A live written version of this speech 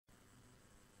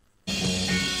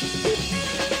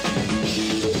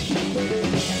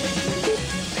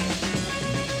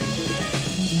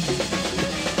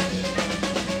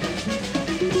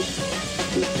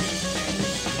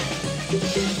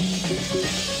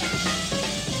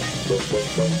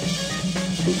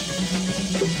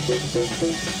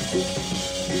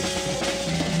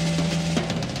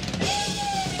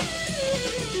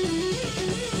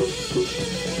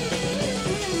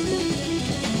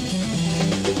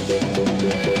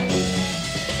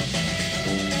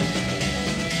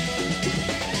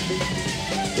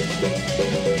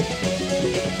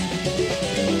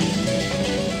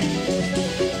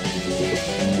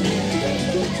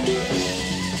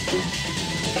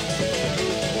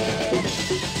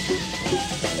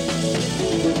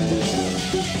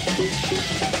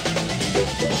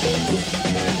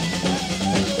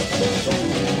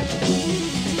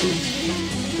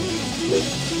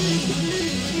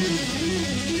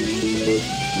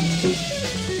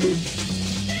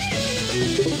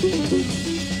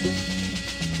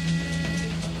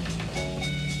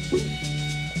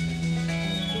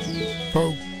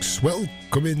Folks,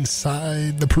 welcome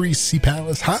inside the Parisi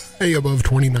Palace, high above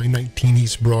 2919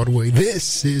 East Broadway.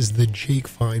 This is the Jake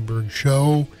Feinberg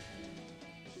Show.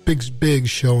 Big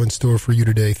show in store for you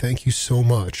today. Thank you so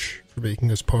much for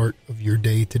making us part of your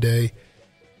day today.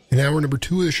 In hour number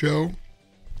 2 of the show,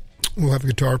 we'll have a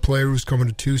guitar player who's coming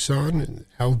to Tucson,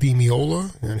 Al Di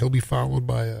Meola, and he'll be followed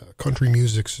by a country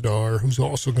music star who's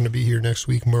also going to be here next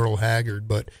week, Merle Haggard.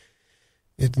 But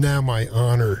it's now my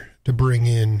honor to bring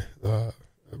in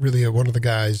really one of the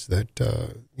guys that,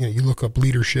 you look up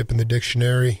leadership in the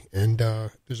dictionary, and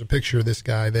there's a picture of this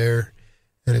guy there,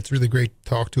 and it's really great to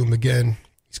talk to him again.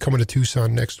 He's coming to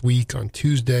Tucson next week on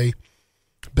Tuesday.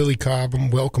 Billy Cobham,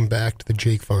 welcome back to the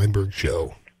Jake Feinberg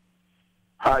Show.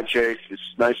 Hi, Jake. It's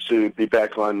nice to be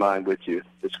back online with you.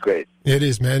 It's great. It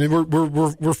is, man. And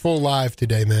we're full live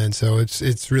today, man. So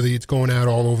it's going out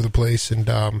all over the place, and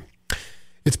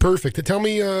it's perfect. Tell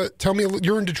me,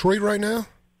 you're in Detroit right now?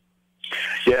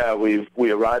 Yeah, we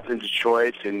arrived in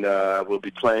Detroit, and we'll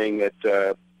be playing at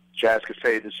Jazz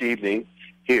Cafe this evening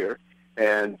here,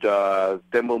 and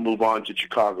then we'll move on to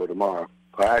Chicago tomorrow.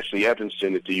 Actually,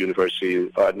 Evanston at the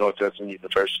University, Northwestern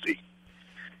University.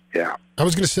 Yeah. I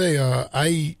was going to say,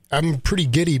 I'm pretty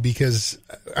giddy because,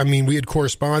 we had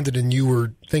corresponded and you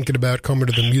were thinking about coming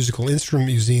to the Musical Instrument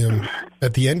Museum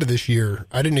at the end of this year.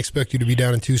 I didn't expect you to be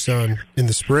down in Tucson in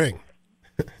the spring.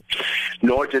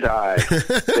 Nor did I.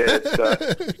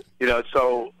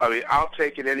 I'll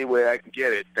take it any way I can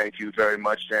get it. Thank you very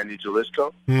much, Sandy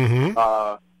Jalisco. Mm-hmm.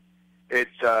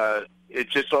 It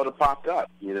just sort of popped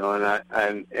up,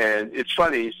 and it's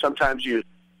funny. Sometimes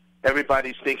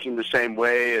everybody's thinking the same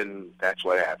way, and that's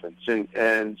what happens.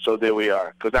 And so there we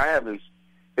are. Because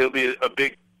it'll be a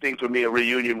big thing for me, a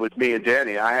reunion with me and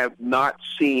Danny. I have not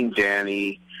seen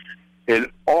Danny in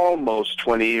almost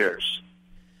 20 years,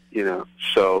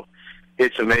 So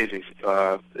it's amazing.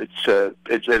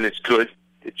 It's good.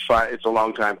 It's fine. It's a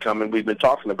long time coming. We've been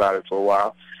talking about it for a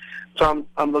while. So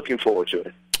I'm looking forward to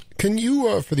it. Can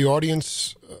you, for the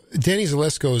audience, Danny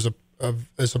Zalesko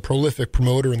is a prolific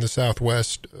promoter in the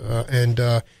Southwest, and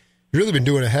you've really been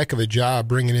doing a heck of a job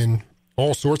bringing in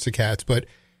all sorts of cats. But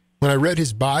when I read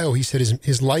his bio, he said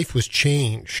his life was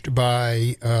changed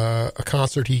by a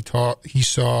concert he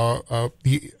saw.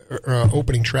 The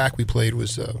opening track we played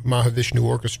was Mahavishnu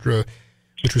Orchestra,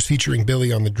 which was featuring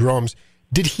Billy on the drums.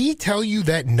 Did he tell you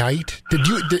that night?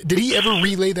 Did he ever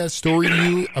relay that story to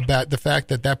you about the fact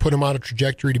that put him on a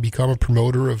trajectory to become a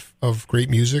promoter of great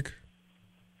music?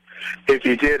 If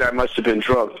he did, I must have been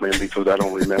drunk, man, because I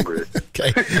don't remember it.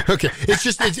 Okay. It's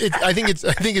just I think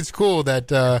it's cool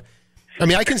that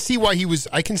I can see why he was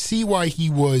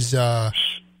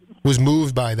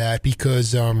moved by that,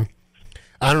 because I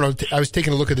don't know, I was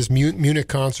taking a look at this Munich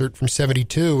concert from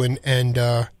 '72, and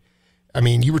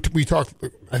we talked,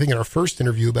 I think, in our first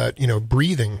interview about,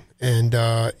 breathing, and,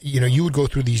 you would go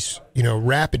through these,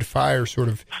 rapid fire sort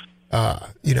of,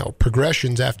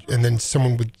 progressions after, and then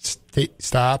someone would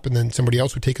stop, and then somebody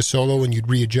else would take a solo and you'd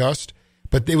readjust.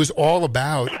 But it was all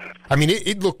about,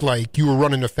 it looked like you were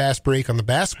running a fast break on the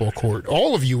basketball court.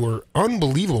 All of you were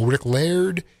unbelievable. Rick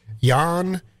Laird,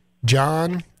 Jan,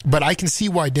 John. But I can see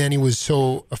why Danny was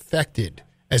so affected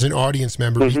as an audience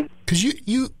member. Because there's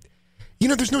you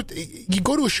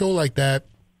go to a show like that,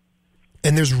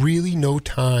 and there's really no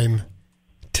time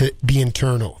to be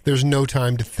internal. There's no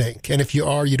time to think. And if you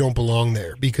are, you don't belong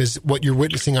there, because what you're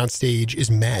witnessing on stage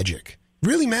is magic.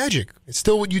 Really magic. It's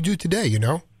still what you do today,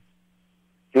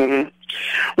 Mm-hmm.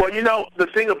 Well, the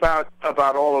thing about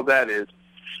all of that is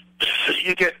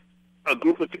you get a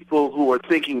group of people who are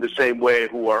thinking the same way,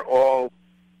 who are all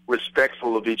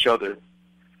respectful of each other.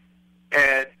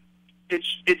 And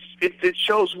it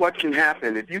shows what can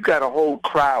happen if you got a whole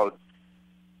crowd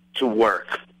to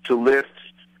work, to lift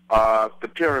the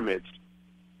pyramids.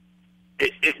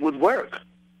 it would work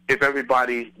if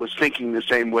everybody was thinking the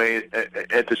same way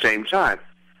at the same time.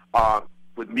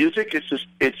 With music,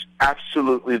 it's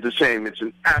absolutely the same. It's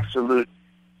an absolute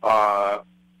a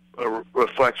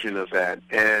reflection of that.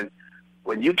 And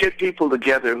when you get people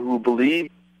together who believe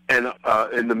in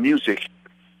the music,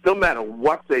 no matter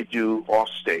what they do off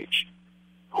stage,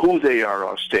 who they are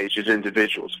off stage as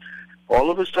individuals, all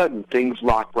of a sudden things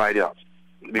lock right up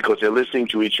because they're listening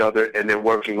to each other and they're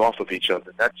working off of each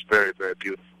other. That's very, very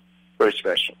beautiful, very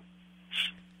special.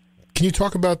 Can you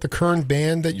talk about the current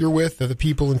band that you're with, that the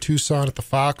people in Tucson at the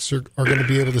Fox are going to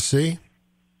be able to see?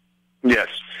 Yes.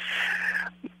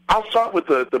 I'll start with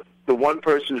the one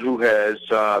person who has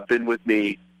been with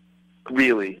me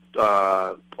really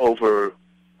over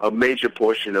a major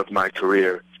portion of my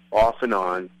career, off and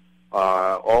on,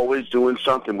 always doing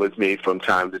something with me from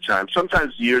time to time.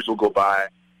 Sometimes years will go by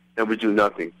and we do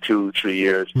nothing, 2, 3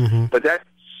 years. Mm-hmm. But that's,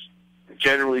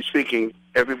 generally speaking,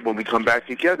 when we come back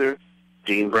together,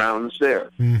 Dean Brown's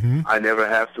there. Mm-hmm. I never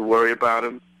have to worry about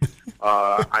him.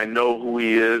 I know who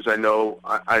he is. I know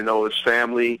his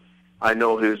family. I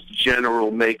know his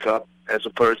general makeup as a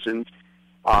person.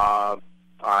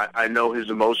 I know his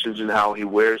emotions and how he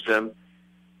wears them,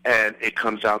 and it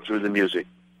comes out through the music.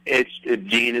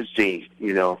 Dean is Dean,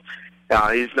 you know.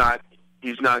 He's not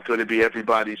going to be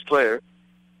everybody's player,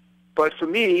 but for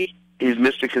me, he's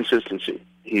Mr. Consistency.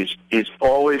 He's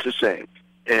always the same.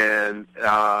 And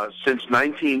since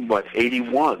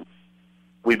 1981,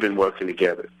 we've been working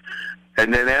together.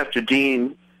 And then after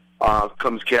Dean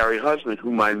comes Gary Husband,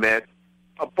 whom I met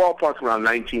a ballpark around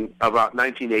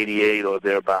 1988 or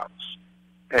thereabouts.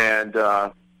 And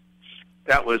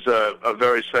that was a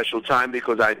very special time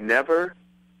because I'd never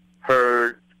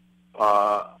heard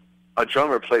a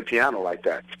drummer play piano like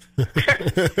that.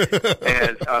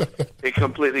 And it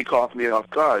completely caught me off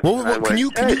guard. Well, can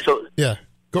you yeah.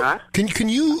 Go, huh? Can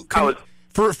you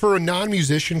for a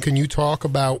non-musician, can you talk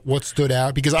about what stood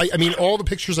out? Because I mean, all the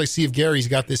pictures I see of Gary, he's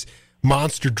got this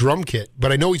monster drum kit,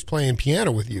 but I know he's playing piano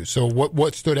with you. So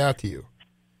what stood out to you?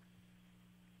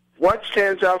 What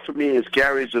stands out for me is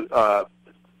Gary's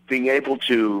being able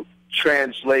to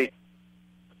translate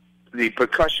the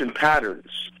percussion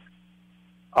patterns.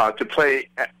 To play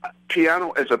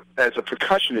piano as a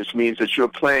percussionist means that you're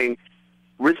playing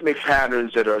rhythmic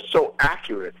patterns that are so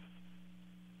accurate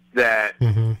that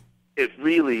mm-hmm. it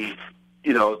really,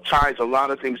 ties a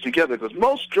lot of things together. Because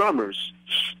most drummers,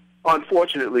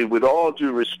 unfortunately, with all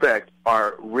due respect,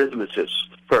 are rhythmicists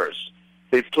first.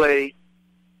 They play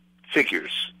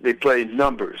figures. They play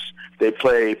numbers. They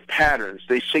play patterns.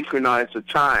 They synchronize the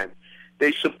time.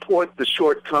 They support the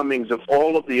shortcomings of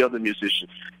all of the other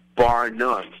musicians, bar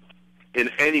none, in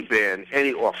any band,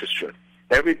 any orchestra.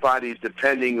 Everybody's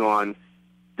depending on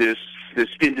this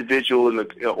individual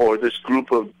or this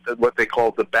group of what they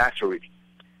call the battery.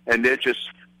 And they're just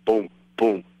boom,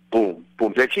 boom, boom,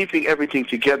 boom. They're keeping everything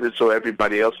together so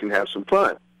everybody else can have some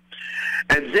fun.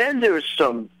 And then there's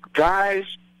some guys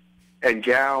and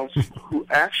gals who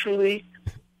actually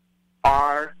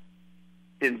are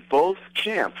in both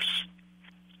camps,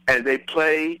 and they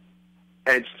play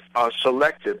and are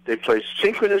selective. They play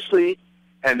synchronously,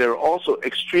 and they're also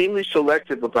extremely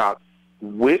selective about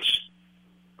which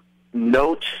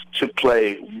note to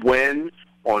play when,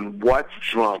 on what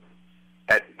drum,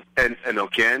 and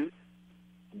again,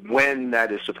 when that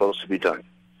is supposed to be done.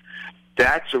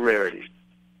 That's a rarity,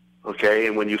 okay?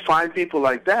 And when you find people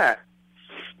like that,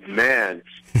 man,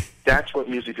 that's what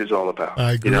music is all about.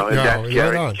 I agree. And that's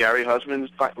right Gary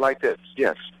Husband's like this,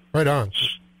 yes. Right on.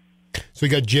 So we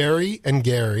got Jerry and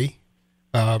Gary.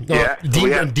 Dean,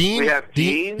 we have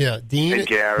Dean and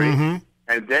Gary, mm-hmm.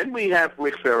 and then we have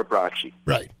Rick Farabracci.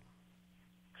 Right.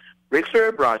 Rick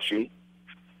Farabracci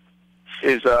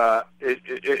is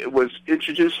it was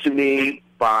introduced to me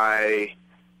by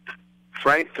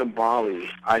Frank Gambale.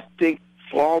 I think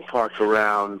ballpark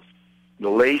around the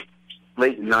late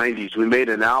 90s. We made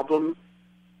an album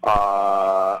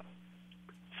of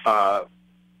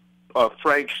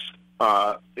Frank's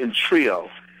in trio,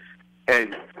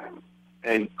 and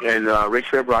Rick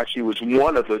Farabracci was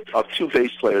one of two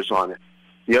bass players on it.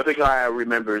 The other guy I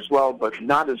remember as well, but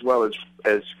not as well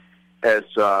as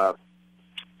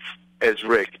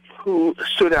Rick, who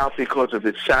stood out because of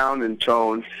his sound and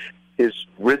tone, his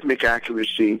rhythmic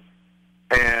accuracy,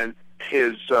 and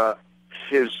his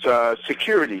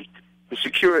security,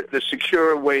 the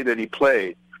secure way that he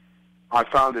played. I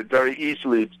found it very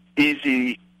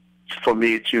easy for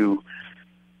me to,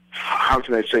 how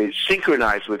can I say,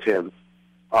 synchronize with him.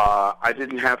 I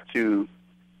didn't have to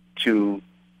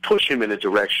push him in a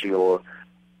direction or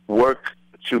work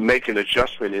to make an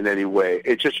adjustment in any way.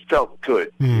 It just felt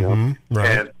good, you know,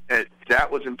 right. and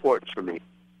that was important for me.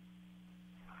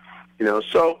 You know,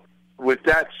 so with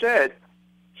that said,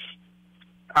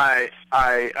 I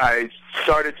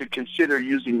started to consider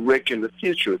using Rick in the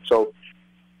future. So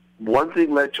one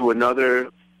thing led to another.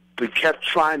 We kept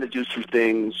trying to do some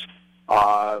things.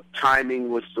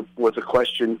 Timing was a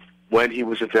question, when he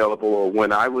was available or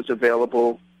when I was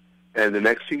available. And the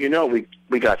next thing you know,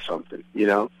 we got something, you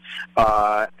know.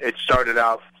 It started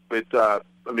out with,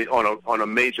 on a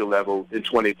major level in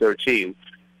 2013,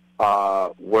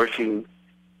 working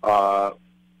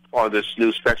on this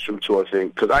new Spectrum tour thing,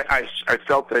 because I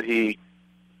felt that he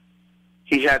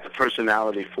had the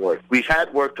personality for it. We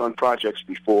had worked on projects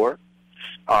before.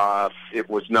 It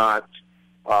was not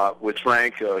with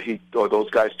Frank. Or those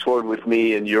guys toured with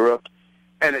me in Europe,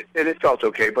 and it felt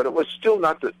okay, but it was still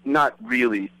not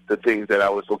really the thing that I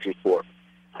was looking for.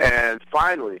 And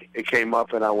finally, it came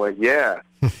up, and I went, yeah,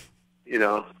 you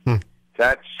know,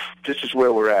 this is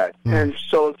where we're at, and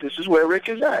so this is where Rick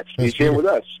is at. He's here with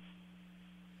us.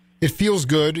 It feels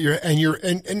good.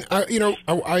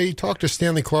 I talked to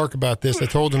Stanley Clark about this. I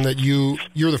told him that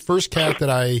you're the first cat that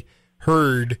I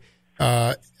heard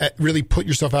really put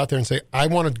yourself out there and say, I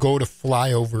want to go to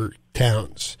flyover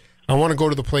towns. I want to go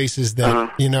to the places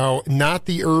that, you know, not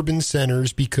the urban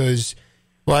centers, because,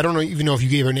 well, I don't even know if you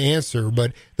gave an answer,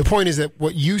 but the point is that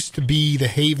what used to be the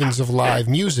havens of live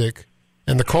music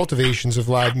and the cultivations of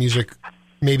live music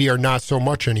maybe are not so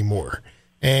much anymore.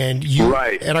 And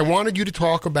and I wanted you to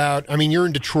talk about, I mean, you're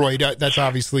in Detroit. That's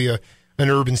obviously an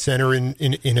urban center in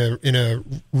a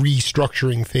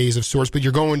restructuring phase of sorts, but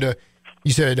you're going to,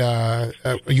 you said a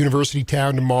university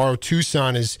town tomorrow.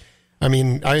 Tucson is, I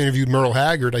mean, I interviewed Merle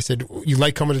Haggard. I said, you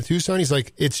like coming to Tucson? He's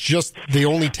like, it's just the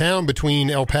only town between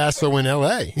El Paso and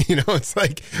L.A. You know, it's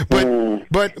like,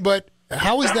 but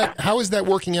how is that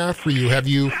working out for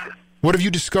you? What have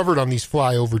you discovered on these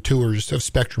flyover tours of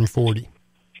Spectrum 40?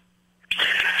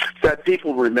 That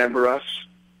people remember us.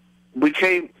 We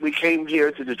came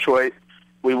here to Detroit.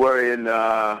 We were in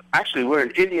we're in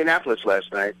Indianapolis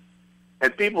last night,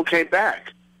 and people came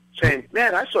back saying,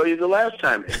 "Man, I saw you the last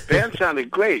time. The band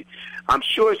sounded great. I'm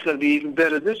sure it's going to be even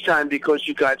better this time because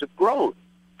you guys have grown."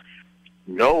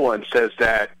 No one says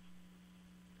that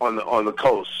on the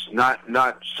coast. Not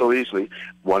so easily.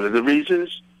 One of the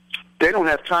reasons, they don't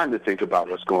have time to think about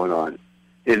what's going on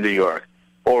in New York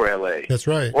or L.A. That's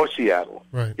right. Or Seattle.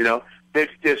 Right. You know,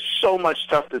 there's so much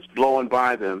stuff that's blowing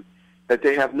by them that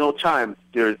they have no time.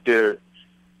 Their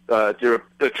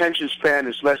attention span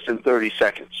is less than 30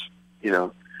 seconds. You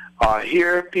know,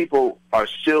 here people are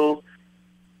still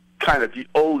kind of the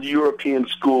old European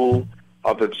school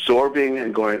of absorbing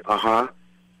and going,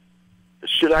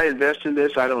 should I invest in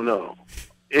this? I don't know.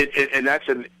 And that's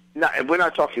we're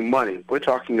not talking money. We're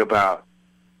talking about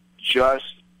just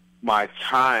my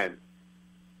time.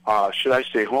 Should I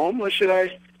stay home or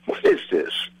what is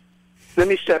this? Let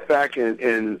me step back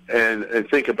and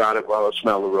think about it while I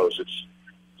smell the roses.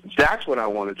 That's what I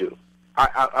want to do.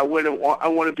 I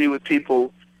want to be with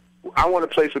people. I want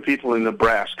to play for people in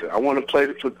Nebraska.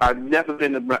 I've never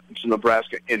been to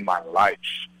Nebraska in my life.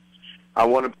 I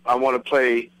want to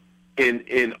play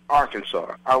in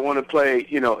Arkansas. I want to play,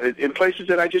 you know, in places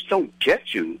that I just don't get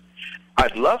to.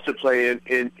 I'd love to play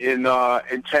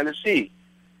in Tennessee.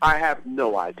 I have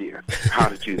no idea how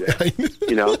to do that.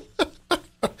 You know.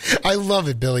 I love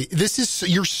it, Billy.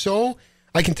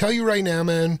 I can tell you right now,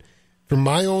 man, from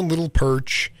my own little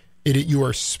perch, you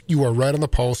are right on the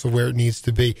pulse of where it needs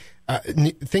to be.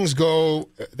 Things go,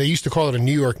 they used to call it a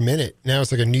New York minute. Now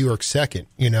it's like a New York second,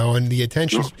 you know, and the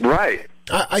attention. Right.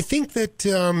 I think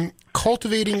that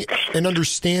cultivating and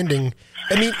understanding,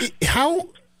 I mean,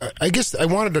 I guess I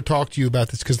wanted to talk to you about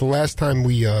this because the last time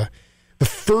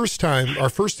our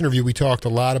first interview, we talked a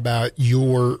lot about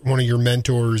one of your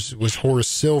mentors was Horace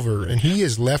Silver, and he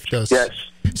has left us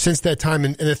since that time.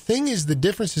 And the thing is, the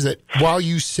difference is that while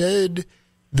you said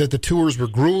that the tours were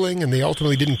grueling and they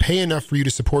ultimately didn't pay enough for you to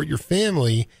support your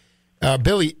family,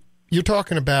 Billy, you're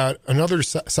talking about another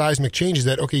seismic change is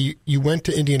that, okay, you went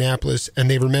to Indianapolis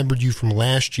and they remembered you from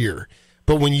last year.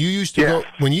 But when you used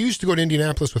to go to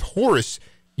Indianapolis with Horace,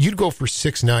 you'd go for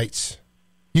 6 nights.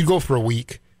 You'd go for a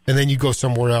week. And then you go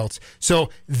somewhere else. So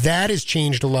that has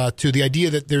changed a lot too. The idea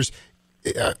that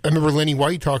I remember Lenny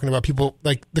White talking about people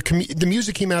like the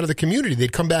music came out of the community.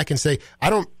 They'd come back and say,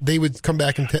 they would come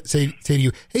back and say to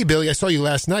you, "Hey Billy, I saw you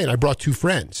last night. I brought 2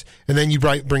 friends." And then you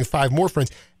bring 5 more friends.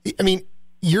 I mean,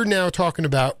 you're now talking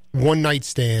about one night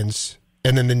stands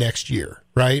and then the next year,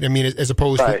 right? I mean, as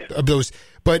opposed to those.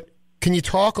 But can you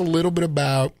talk a little bit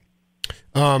about,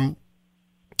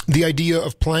 the idea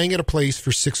of playing at a place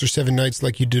for 6 or 7 nights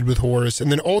like you did with Horace,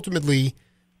 and then ultimately,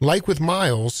 like with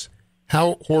Miles,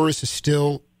 how Horace is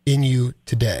still in you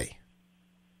today?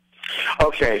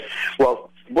 Okay,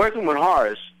 well, working with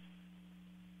Horace,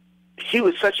 he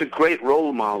was such a great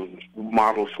role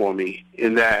model for me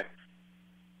in that,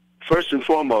 first and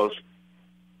foremost,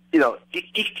 he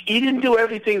didn't do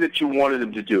everything that you wanted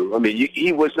him to do. I mean,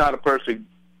 he was not a perfect,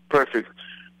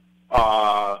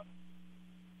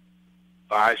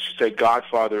 I should say,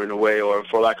 godfather in a way, or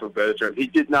for lack of a better term. He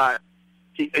did not.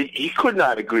 He could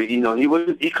not agree.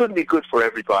 He couldn't be good for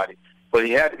everybody, but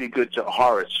he had to be good to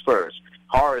Horace first.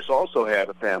 Horace also had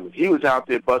a family. He was out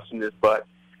there busting his butt,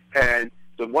 and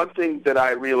the one thing that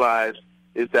I realized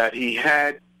is that he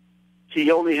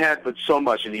only had but so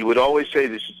much, and he would always say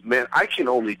this: "Man, I can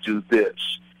only do this."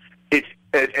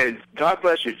 And God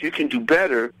bless you. If you can do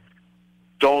better,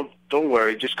 don't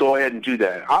worry. Just go ahead and do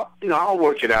that. I'll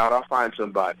work it out. I'll find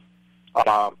somebody.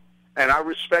 And I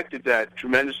respected that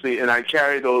tremendously, and I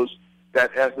carry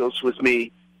that ethos with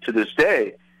me to this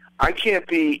day. I can't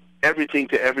be everything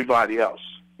to everybody else.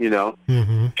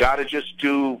 Mm-hmm. Got to just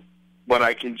do what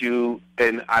I can do,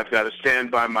 and I've got to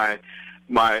stand by my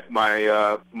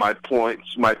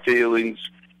points, my feelings,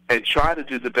 and try to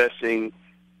do the best thing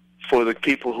for the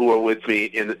people who are with me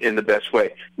in the best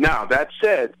way. Now, that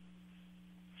said,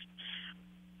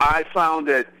 I found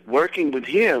that working with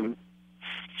him,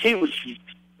 he was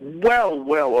well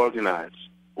organized.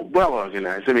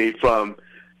 I mean, from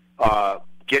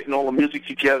getting all the music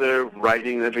together,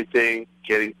 writing everything,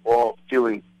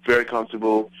 feeling very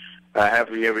comfortable,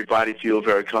 having everybody feel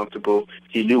very comfortable.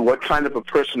 He knew what kind of a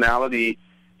personality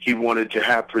he wanted to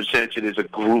have presented as a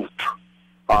group.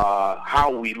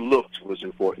 How we looked was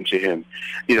important to him.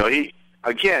 He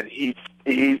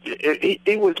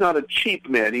was not a cheap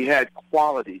man. He had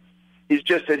quality. It's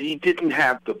just that he didn't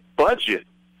have the budget,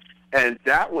 and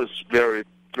that was very,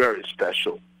 very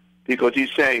special, because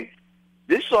he's saying,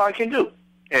 "This is all I can do,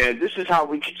 and this is how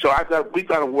we." So we've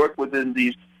got to work within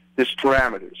these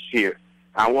parameters here.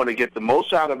 I want to get the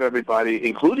most out of everybody,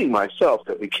 including myself,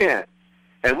 that we can.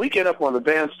 And we get up on the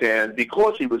bandstand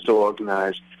because he was so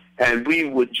organized, and we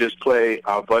would just play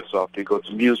our butts off because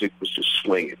the music was just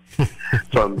swinging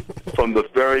from the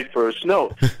very first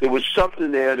note. There was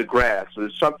something there to grasp. There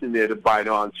was something there to bite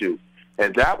onto.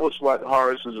 And that was what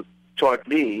Horace has taught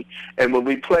me. And when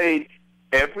we played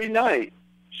every night,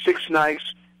 6 nights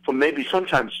for maybe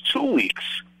sometimes 2 weeks,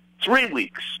 3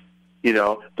 weeks,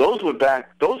 those were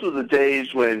the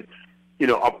days when,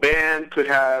 a band could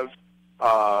have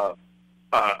a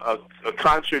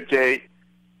concert date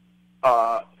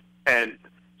and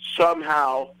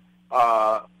somehow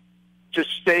just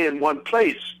stay in one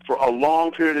place for a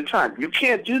long period of time. You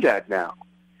can't do that now.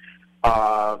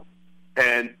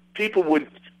 And people would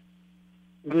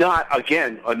not,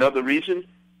 again, another reason,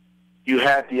 you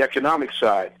had the economic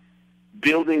side.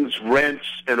 Buildings, rents,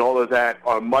 and all of that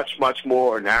are much, much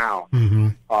more now. Mm-hmm.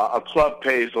 A club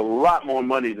pays a lot more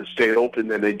money to stay open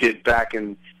than they did back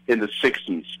in the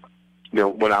 60s,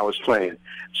 when I was playing.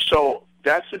 So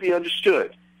that's to be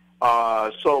understood.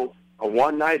 So a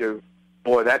one-nighter,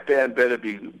 boy, that band better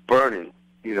be burning,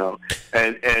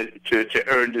 and to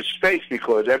earn this space,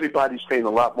 because everybody's paying a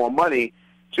lot more money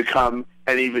to come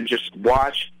and even just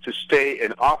watch, to stay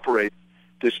and operate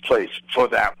this place for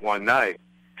that one night.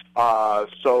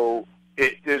 So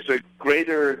there's a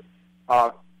greater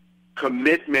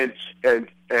commitment and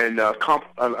a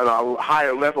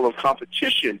higher level of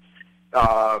competition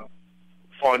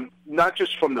on not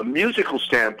just from the musical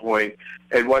standpoint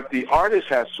and what the artist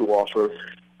has to offer,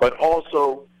 but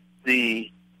also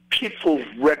the people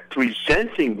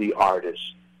representing the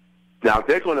artist. Now,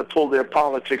 they're going to pull their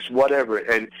politics, whatever,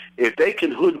 and if they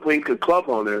can hoodwink a club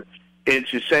owner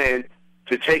into saying,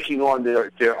 to taking on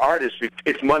their artists,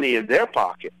 it's money in their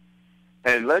pocket.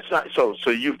 And let's not, so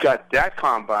you've got that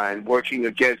combine working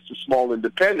against the small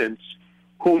independents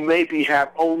who maybe have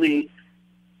only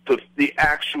the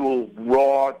actual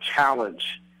raw talent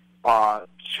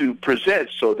to present,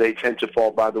 so they tend to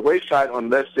fall by the wayside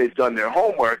unless they've done their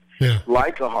homework,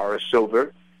 like a Horace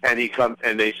Silver, and he comes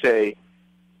and they say,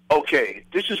 okay,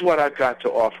 this is what I've got to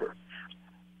offer.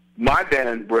 My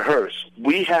band rehearse.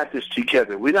 We have this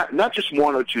together. We not just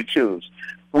 1 or 2 tunes.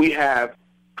 We have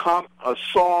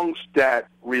songs that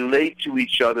relate to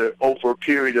each other over a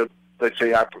period of, let's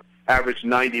say, average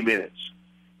 90 minutes.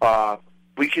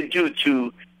 We can do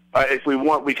if we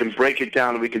want, we can break it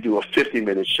down and we can do a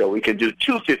 50-minute show. We can do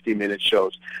 2 50-minute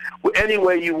shows. Any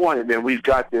way you want it, man, we've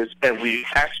got this, and we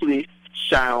actually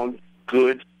sound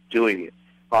good doing it.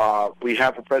 We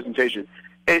have a presentation.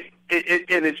 And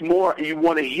it's more, you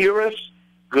want to hear us?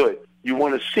 Good. You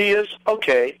want to see us?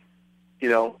 Okay.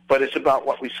 But it's about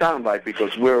what we sound like,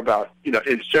 because we're about,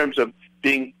 in terms of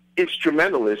being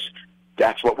instrumentalists,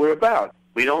 that's what we're about.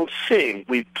 We don't sing,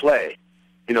 we play.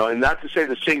 And not to say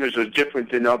the singers are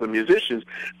different than other musicians,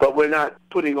 but we're not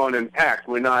putting on an act.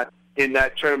 We're not in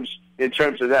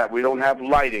terms of that. We don't have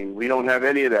lighting. We don't have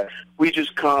any of that. We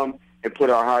just come and put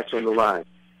our hearts on the line.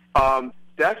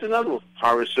 That's another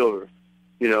Horace Silver.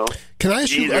 Can I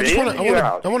ask you? I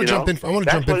want to jump in.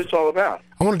 That's what it's all about.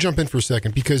 I want to jump in for a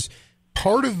second, because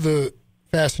part of the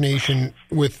fascination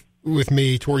with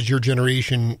me towards your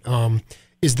generation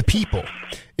is the people,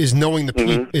 is knowing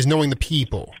the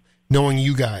people, knowing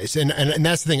you guys, and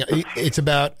that's the thing. It's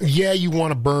about, you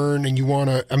want to burn, and you want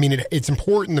to. I mean, it's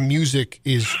important. The music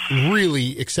is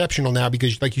really exceptional now,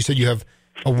 because, like you said, you have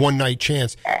a one-night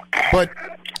chance. But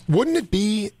wouldn't it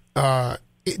be?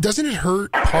 Doesn't it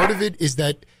hurt? Part of it is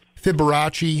that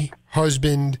Fibonacci,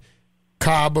 Husband,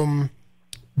 Cobham,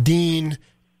 Dean.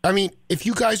 I mean, if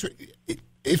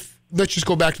let's just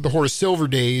go back to the Horace Silver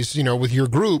days, with your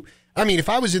group. I mean, if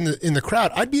I was in the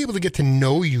crowd, I'd be able to get to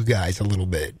know you guys a little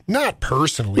bit, not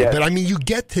personally, but I mean, you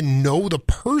get to know the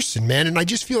person, man. And I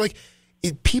just feel like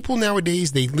people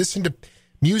nowadays, they listen to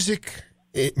music.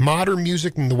 Modern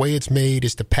music, and the way it's made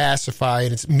is to pacify,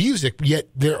 and it's music, yet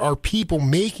there are people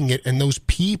making it, and those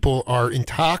people are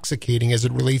intoxicating as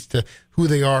it relates to who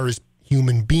they are as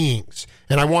human beings.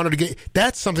 And I wanted to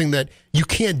that's something that you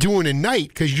can't do in a night,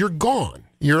 because you're gone.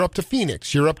 You're up to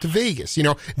Phoenix. You're up to Vegas.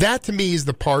 That to me is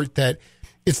the part that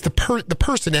it's the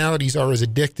personalities are as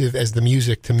addictive as the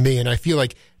music to me. And I feel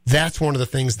like that's one of the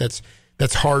things that's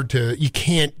hard you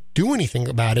can't do anything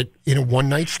about it in a one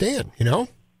night stand,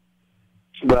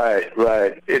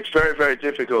 Right. It's very, very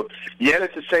difficult. Yet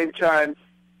at the same time,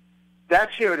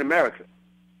 that's here in America.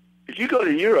 If you go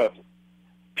to Europe,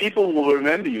 people will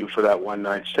remember you for that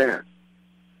one-night stand.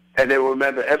 And they will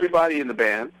remember everybody in the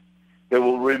band. They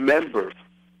will remember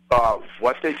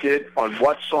what they did, on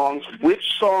what songs,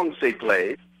 which songs they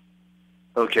played,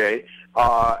 okay,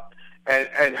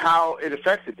 and how it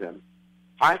affected them.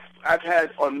 I've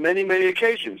had, on many, many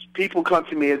occasions, people come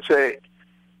to me and say,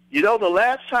 the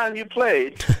last time you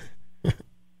played,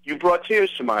 you brought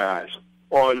tears to my eyes,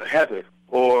 or Heather,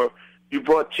 or you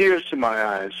brought tears to my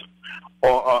eyes,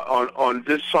 or on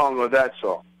this song or that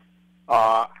song.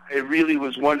 It really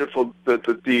was wonderful,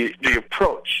 the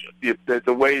approach,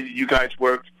 the way you guys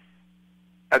worked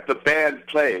at the band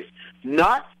plays.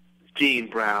 Not Dean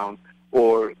Brown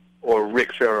or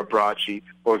Rick Farabracci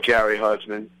or Gary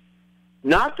Husband.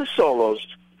 Not the solos,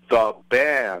 the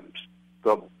band.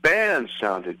 The band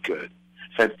sounded good.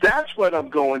 And that's what I'm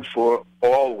going for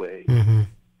always. Mm-hmm.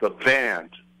 The band.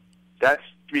 That's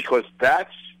because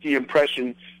that's the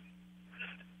impression,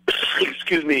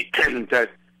 excuse me,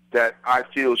 that I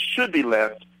feel should be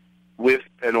left with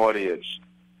an audience.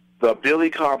 The Billy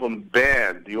Cobham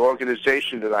Band, the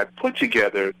organization that I put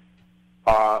together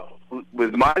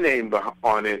with my name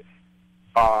on it,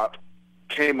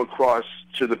 came across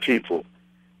to the people.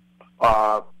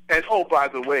 And, by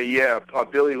the way,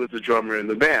 Billy was the drummer in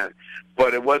the band.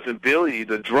 But it wasn't Billy,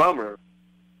 the drummer,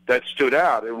 that stood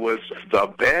out. It was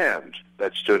the band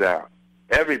that stood out.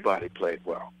 Everybody played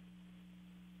well.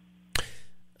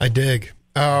 I dig.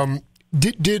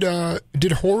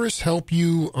 Did Horace help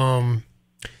you?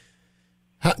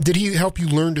 Did he help you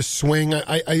learn to swing?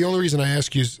 The only reason I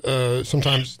ask you is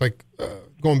sometimes,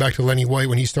 going back to Lenny White,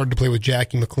 when he started to play with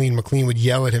Jackie McLean would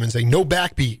yell at him and say, "No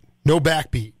backbeat, no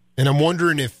backbeat." And I'm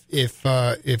wondering if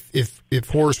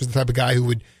Horace was the type of guy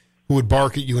who would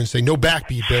bark at you and say, "No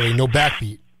backbeat, Billy, no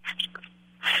backbeat."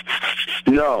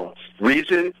 No.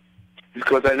 Reason?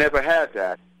 Because I never had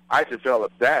that. I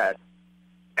developed that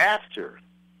after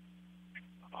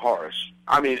Horace.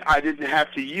 I mean, I didn't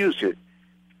have to use it.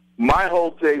 My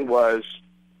whole thing was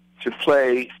to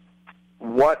play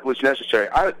what was necessary.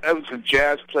 I was a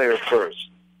jazz player first.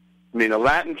 I mean, a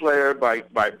Latin player by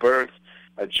birth,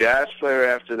 a jazz player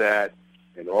after that,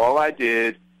 and all I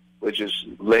did was just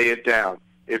lay it down.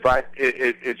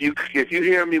 If you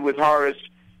hear me with Horace,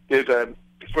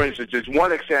 for instance, there's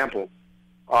one example.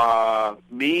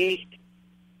 Me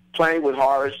playing with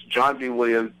Horace, John B.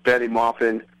 Williams, Betty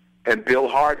Maupin, and Bill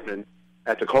Hartman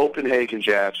at the Copenhagen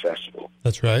Jazz Festival.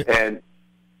 That's right. And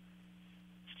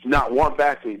not one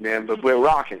backbeat, man, but we're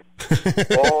rocking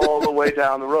all the way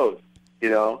down the road,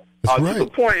 That's right. To the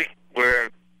point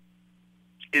where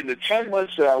in the 10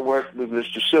 months that I worked with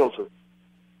Mr. Silver,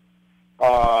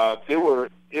 I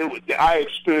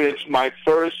experienced my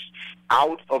first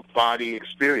out-of-body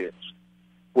experience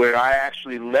where I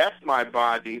actually left my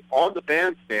body on the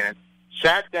bandstand,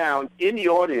 sat down in the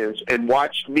audience, and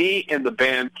watched me and the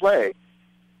band play.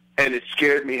 and it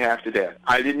scared me half to death.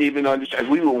 I didn't even understand.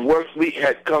 We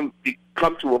had come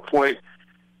to a point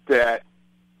that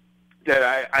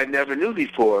I never knew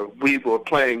before. We were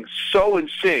playing so in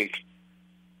sync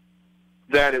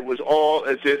that it was all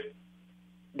as if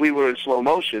we were in slow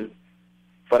motion,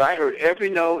 but I heard every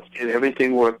note and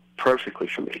everything worked perfectly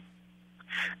for me.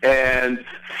 And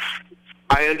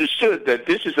I understood that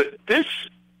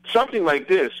something like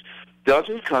this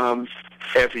doesn't come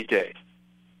every day,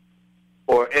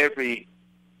 or maybe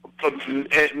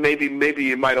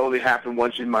it might only happen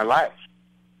once in my life.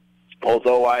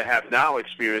 Although I have now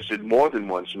experienced it more than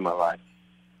once in my life,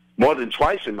 more than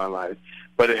twice in my life,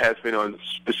 but it has been on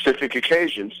specific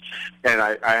occasions. And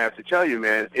I have to tell you,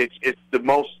 man, it's the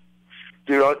most.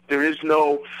 There is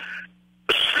no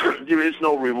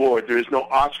reward. There is no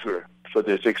Oscar for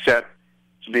this except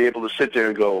to be able to sit there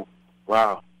and go,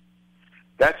 wow,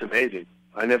 that's amazing.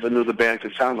 I never knew the band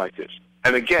could sound like this.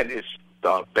 And again, it's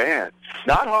the band,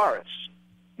 not Horace,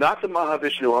 not the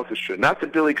Mahavishnu Orchestra, not the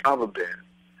Billy Cobham band,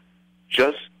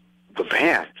 just the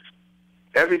band.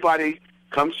 Everybody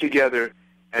comes together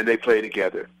and they play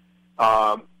together.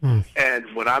 And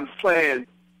when I'm playing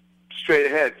straight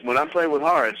ahead, when I'm playing with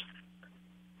Horace,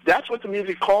 that's what the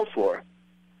music called for.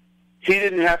 He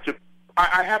didn't have to.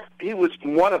 He was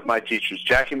one of my teachers.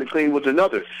 Jackie McLean was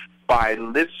another. By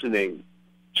listening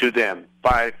to them,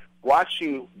 by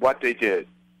watching what they did,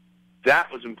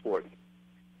 that was important.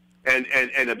 And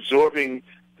absorbing,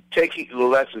 taking the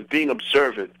lessons, being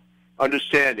observant,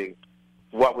 understanding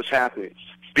what was happening,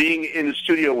 being in the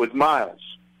studio with Miles,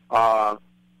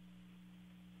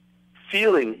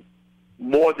 feeling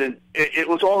more than it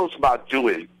was always about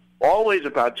doing. Always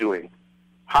about doing.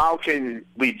 How can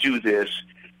we do this?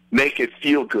 Make it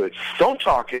feel good. Don't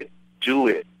talk it. Do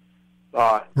it.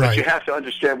 But you have to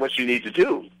understand what you need to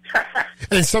do.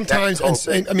 And sometimes,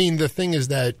 and I mean, the thing is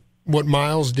that what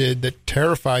Miles did that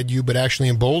terrified you but actually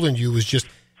emboldened you was just,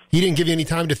 he didn't give you any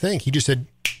time to think. He just said,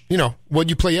 what'd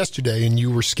you play yesterday? And you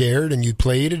were scared and you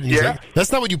played it. And he's like,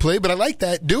 that's not what you played, but I like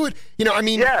that. Do it.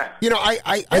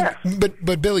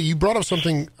 But Billy, you brought up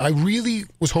something I really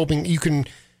was hoping you can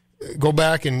go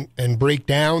back and break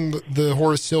down the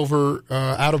Horace Silver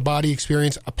out-of-body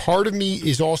experience. A part of me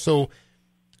is also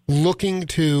looking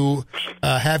to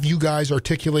have you guys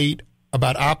articulate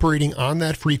about operating on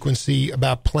that frequency,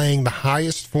 about playing the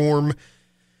highest form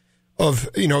of,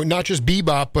 not just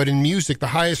bebop, but in music, the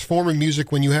highest form of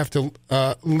music when you have to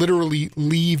literally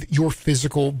leave your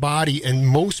physical body.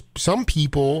 And some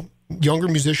people, younger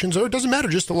musicians, or it doesn't matter,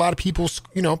 just a lot of people,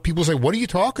 people say, what are you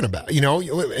talking about?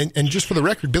 And just for the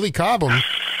record, Billy Cobham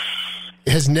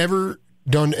has never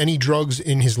done any drugs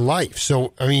in his life.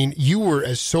 So, I mean, you were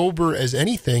as sober as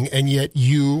anything, and yet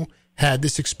you had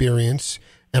this experience.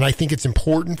 And I think it's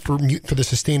important for the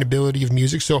sustainability of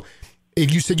music. So,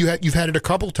 if you said you've had it a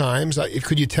couple times,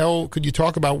 could you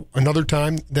talk about another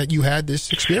time that you had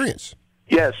this experience?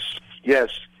 Yes.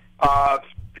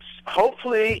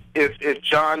 Hopefully, if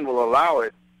John will allow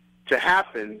it to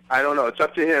happen, I don't know. It's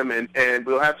up to him, and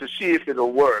we'll have to see if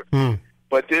it'll work.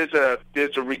 But there's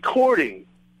a recording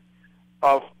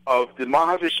of the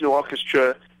Mahavishnu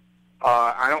Orchestra.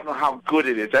 I don't know how good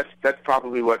it is. That's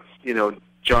probably what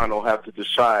John will have to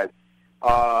decide.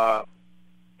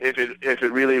 If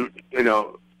it really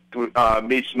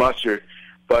meets mustard,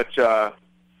 but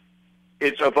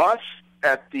it's of us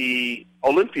at the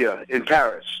Olympia in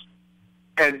Paris.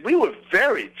 And we were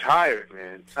very tired,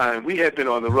 man. We had been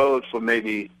on the road for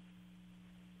maybe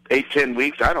 8-10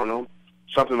 weeks, I don't know,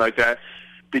 something like that,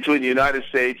 between the United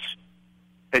States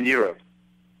and Europe.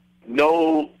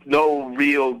 No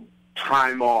real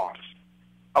time off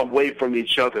away from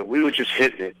each other. We were just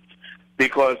hitting it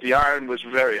because the iron was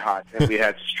very hot and we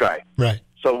had to strike. Right.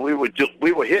 So we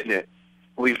were hitting it.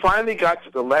 We finally got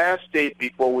to the last date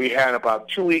before we had about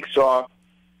 2 weeks off.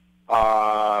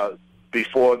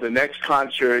 Before the next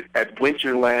concert at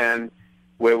Winterland,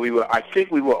 where I think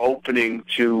we were opening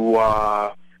to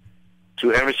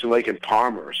Emerson, Lake and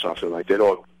Palmer or something like that,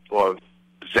 or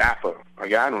Zappa. I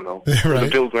don't know. Right. The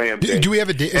Bill Graham day. Do we have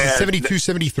a date? Is it 72,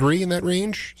 73 in that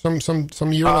range? Some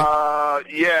year?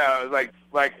 Yeah,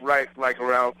 like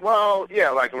around. Well, yeah,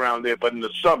 like around there, but in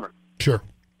the summer. Sure.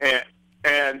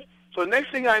 And so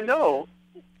next thing I know,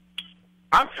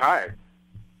 I'm tired,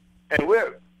 and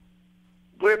we're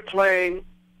playing.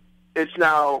 It's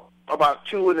now about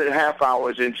 2.5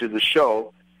 hours into the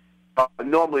show.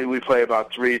 Normally we play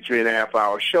about 3.5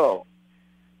 hour show.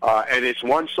 And it's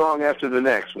one song after the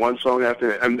next,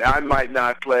 and I might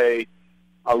not play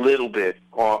a little bit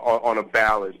on a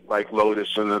ballad like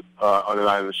Lotus on an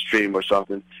Island Stream or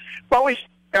something. But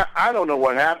I don't know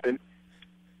what happened.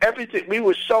 everything, we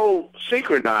were so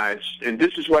synchronized, and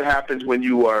this is what happens when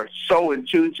you are so in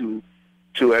tune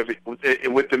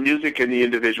with the music and the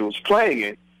individuals playing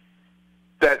it,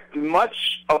 that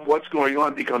much of what's going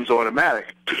on becomes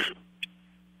automatic.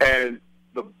 And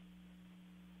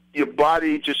your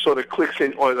body just sort of clicks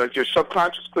in, or like your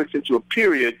subconscious clicks into a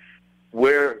period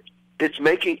where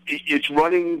it's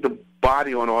running the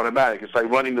body on automatic. It's like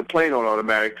running the plane on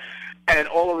automatic. And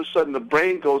all of a sudden the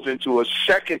brain goes into a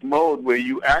second mode where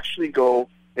you actually go,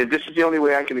 and this is the only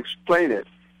way I can explain it,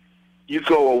 you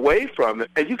go away from it,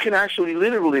 and you can actually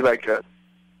literally, like a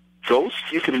ghost,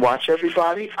 you can watch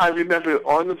everybody. I remember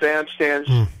on the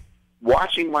bandstands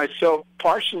watching myself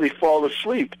partially fall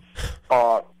asleep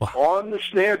on the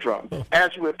snare drum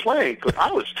as we're playing, because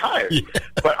I was tired. Yeah.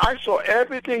 But I saw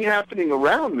everything happening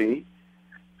around me,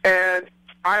 and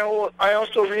I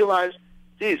also realized,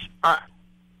 geez,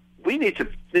 we need to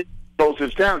close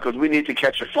this down because we need to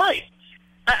catch a flight.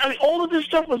 I mean, all of this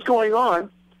stuff was going on,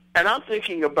 and I'm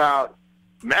thinking about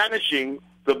managing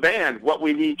the band, what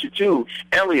we need to do.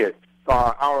 Elliot,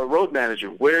 our road manager,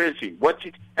 where is he?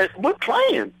 And we're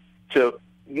playing to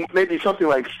maybe something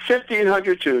like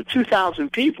 1,500 to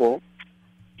 2,000 people,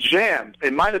 jammed.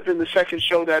 It might have been the second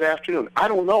show that afternoon. I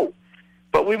don't know.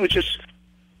 But we were just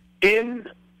in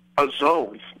a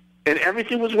zone, and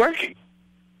everything was working.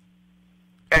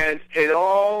 And it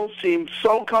all seemed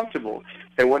so comfortable.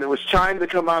 And when it was time to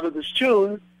come out of this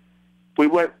tune, we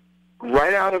went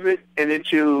right out of it and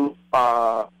into,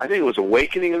 I think it was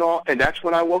Awakening and all, and that's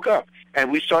when I woke up. And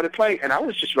we started playing, and I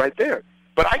was just right there.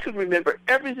 But I could remember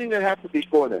everything that happened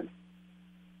before then.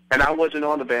 And I wasn't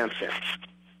on the bandstand.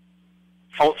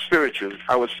 Oh, spiritually,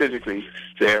 I was physically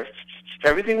there.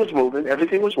 Everything was moving,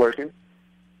 everything was working,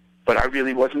 but I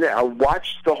really wasn't there. I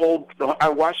watched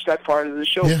that part of the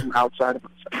show from outside of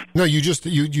myself. No, you just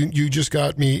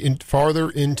got me farther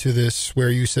into this, where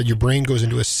you said your brain goes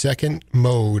into a second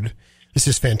mode. This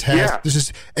is fantastic. Yeah. This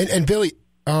is and Billy,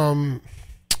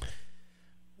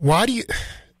 why do you?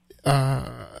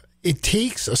 It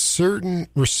takes a certain.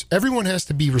 Everyone has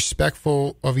to be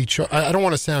respectful of each other. I don't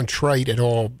want to sound trite at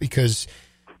all,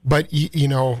 but you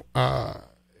know,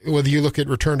 whether you look at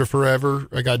Return to Forever,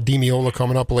 I got Di Meola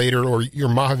coming up later, or your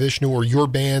Mahavishnu, or your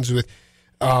bands with.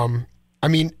 I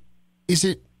mean,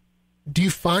 do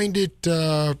you find it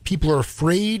people are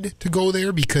afraid to go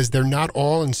there because they're not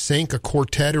all in sync, a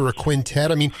quartet or a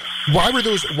quintet? I mean, why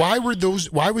was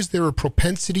there a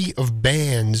propensity of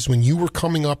bands when you were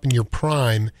coming up in your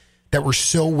prime that were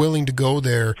so willing to go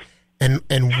there, and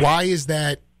why is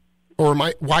that, or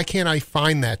why can't I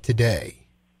find that today?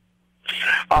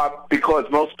 Because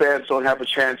most bands don't have a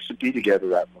chance to be together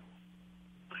that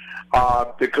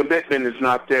long. The commitment is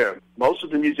not there. Most of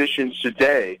the musicians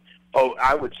today,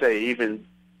 I would say even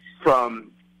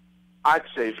from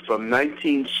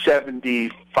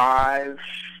 1975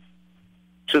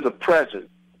 to the present,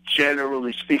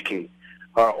 generally speaking,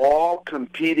 are all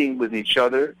competing with each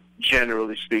other,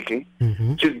 generally speaking,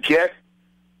 to get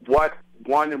what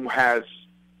one has,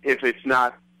 if they're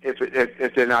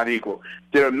not equal.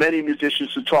 There are many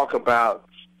musicians who talk about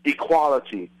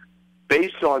equality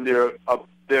based on their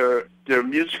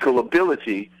musical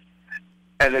ability,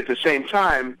 and at the same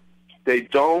time, they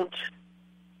don't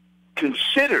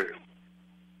consider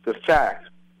the fact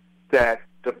that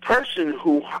the person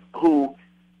who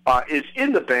is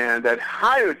in the band that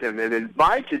hired them and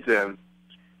invited them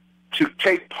to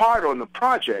take part on the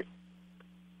project,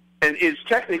 and is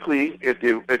technically, if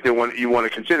you want to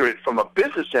consider it from a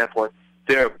business standpoint,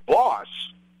 their boss,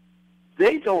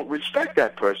 they don't respect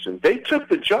that person. They took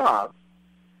the job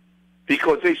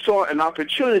because they saw an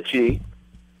opportunity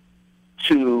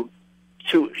to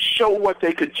show what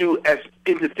they could do as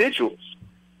individuals.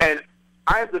 And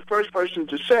I am the first person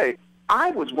to say,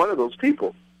 I was one of those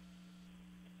people.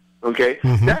 Okay?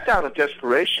 That's out of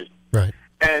desperation. Right.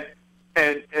 And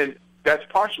that's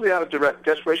partially out of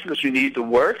desperation because you need the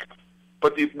work.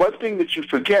 But the one thing that you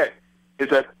forget is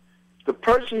that the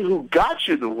person who got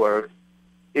you the work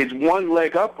is one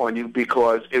leg up on you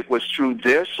because it was through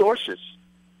their sources.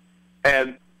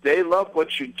 And they loved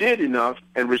what you did enough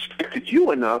and respected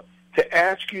you enough to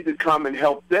ask you to come and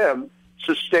help them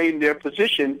sustain their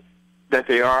position that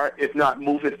they are, if not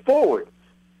move it forward.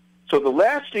 So the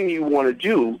last thing you want to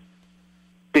do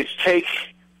is take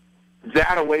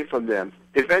that away from them.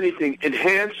 If anything,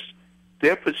 enhance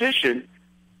their position,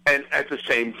 and at the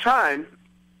same time,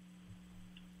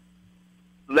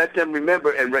 let them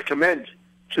remember and recommend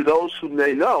to those whom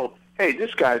they know, hey,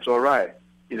 this guy's all right,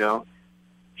 you know.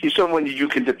 He's someone you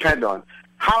can depend on.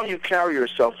 How you carry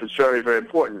yourself is very, very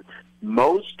important.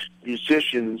 Most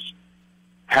musicians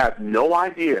have no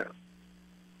idea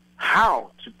how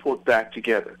to put that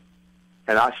together.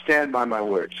 And I stand by my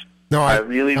words. No, I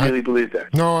really believe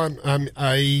that. No,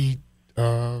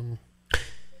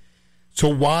 so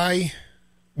why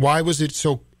was it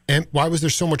so? Why was there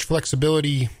so much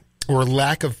flexibility or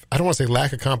lack of? I don't want to say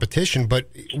lack of competition, but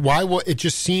why? It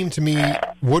just seemed to me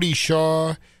Woody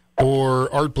Shaw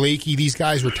or Art Blakey, these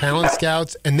guys were talent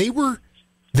scouts, and they were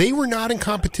not in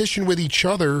competition with each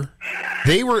other.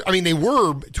 They were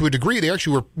to a degree. They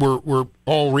actually were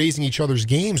all raising each other's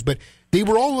games, but they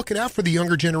were all looking out for the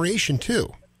younger generation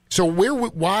too. So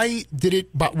why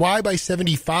by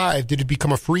 75 did it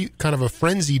become a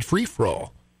frenzied free for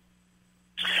all?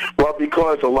 Well,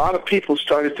 because a lot of people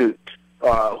started to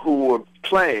who were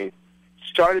playing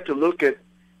started to look at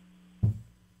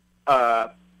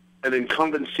an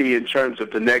incumbency in terms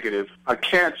of the negative, a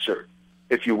cancer,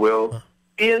 if you will,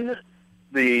 in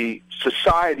the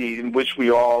society in which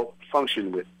we all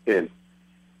function within.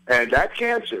 And that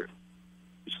cancer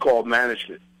is called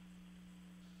management.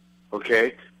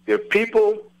 Okay? There are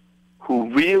people who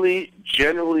really,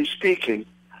 generally speaking,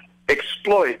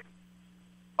 exploit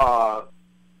the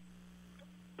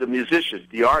musician,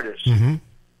 the artist. Mm-hmm.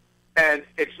 And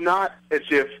it's not as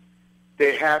if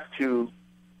they have to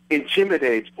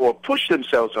intimidate or push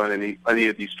themselves on any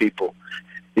of these people.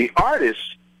 The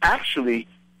artists actually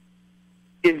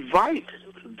invite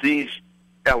these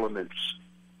elements.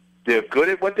 They're good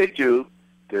at what they do.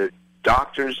 They're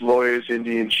doctors, lawyers,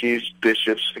 Indian chiefs,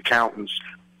 bishops, accountants,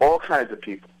 all kinds of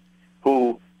people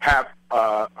who have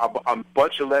a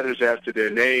bunch of letters after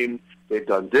their name. They've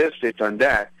done this, they've done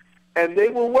that. And they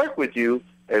will work with you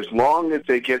as long as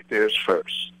they get theirs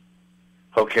first.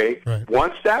 Okay? Right.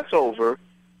 Once that's over,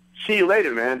 see you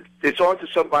later, man. It's on to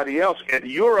somebody else. And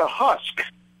you're a husk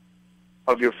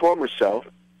of your former self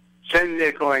sitting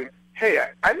there going, hey,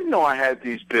 I didn't know I had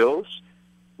these bills.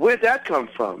 Where'd that come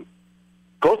from?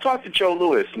 Go talk to Joe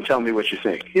Louis and tell me what you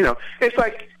think. You know, it's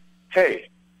like, hey,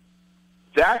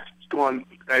 that's gone,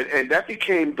 and that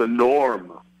became the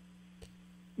norm.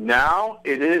 Now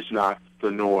it is not the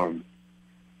norm,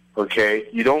 okay?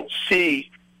 You don't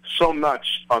see so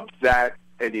much of that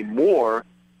anymore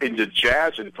in the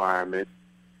jazz environment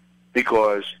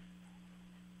because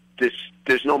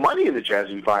there's no money in the jazz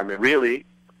environment, really,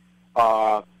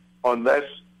 unless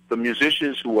the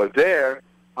musicians who are there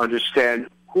understand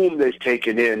whom they've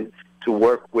taken in to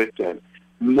work with them.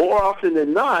 More often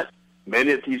than not,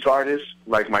 many of these artists,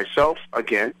 like myself,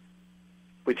 again,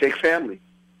 we take family.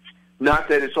 Not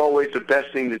that it's always the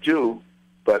best thing to do,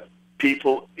 but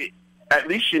people, at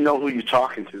least you know who you're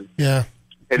talking to. Yeah.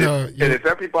 And if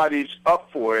everybody's up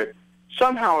for it,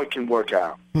 somehow it can work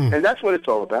out. And that's what it's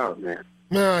all about, man.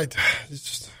 No, it's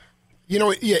just,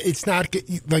 it's not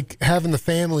like having the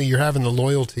family. You're having the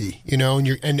loyalty,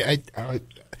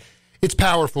 it's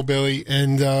powerful, Billy.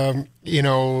 And,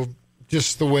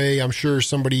 just the way I'm sure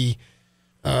somebody,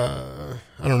 I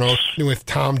don't know, if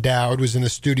Tom Dowd was in the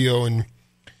studio and,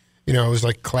 it was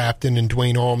like Clapton and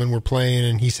Duane Allman were playing,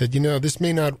 and he said, this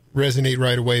may not resonate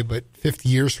right away, but 50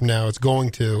 years from now, it's going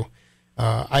to.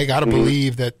 I got to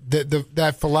believe that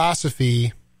that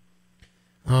philosophy,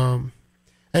 and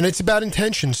it's about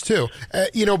intentions too,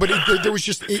 but there was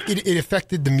just it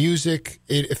affected the music.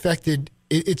 It affected.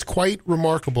 It's quite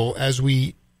remarkable as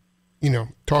we,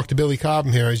 talk to Billy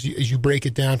Cobham here as you break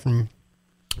it down from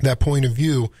that point of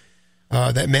view.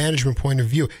 That management point of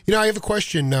view. I have a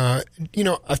question.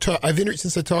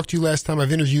 Since I talked to you last time,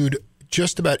 I've interviewed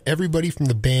just about everybody from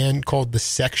the band called The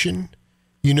Section.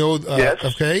 Yes.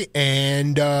 Okay.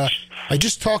 And I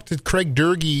just talked to Craig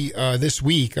Durgee this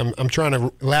week. I'm trying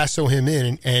to lasso him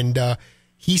in, and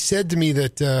he said to me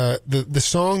that the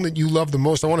song that you love the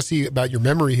most, I want to see about your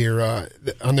memory here,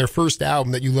 on their first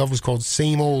album that you love was called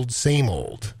Same Old, Same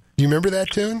Old. Do you remember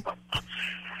that tune?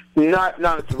 Not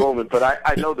at the moment, but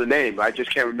I know the name. I just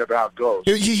can't remember how it goes.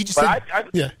 He just said,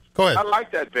 yeah, go ahead. I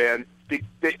like that band.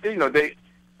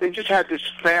 They just had this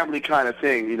family kind of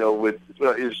thing, with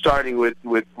starting with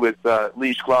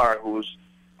Lee Sklar, who was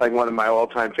like one of my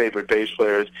all-time favorite bass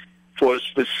players, for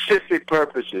specific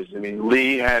purposes. I mean,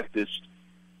 Lee had this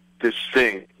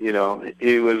thing, he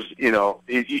was,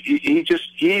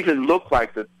 he even looked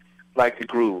like the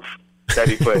groove that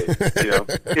he played.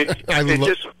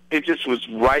 It just was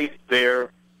right there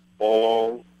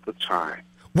all the time.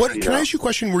 Can I ask you a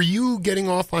question? Were you getting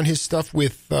off on his stuff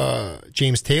with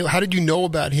James Taylor? How did you know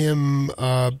about him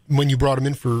when you brought him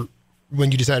in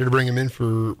when you decided to bring him in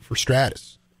for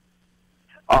Stratus?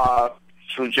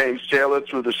 Through James Taylor,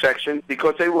 through The Section,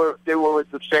 because they were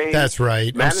with the same. That's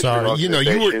right. I'm sorry. You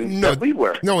were we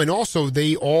were. No, and also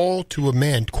they all to a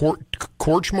man,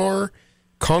 Korchmar,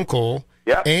 Kunkel,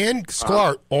 Yep. and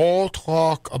Sklar all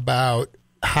talk about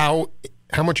how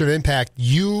much of an impact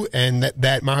you and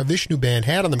that Mahavishnu band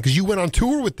had on them, because you went on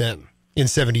tour with them in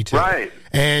 '72, Right?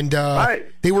 And Right.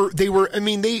 they were. I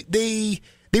mean, they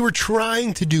were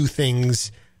trying to do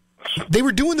things. They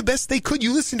were doing the best they could.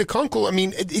 You listen to Kunkel. I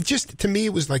mean, it just, to me,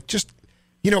 it was like, just,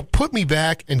 put me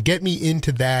back and get me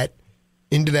into that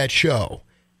show,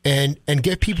 and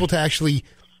get people to actually.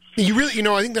 You really,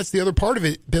 I think that's the other part of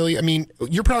it, Billy. I mean,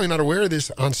 you're probably not aware of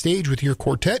this on stage with your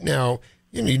quartet now.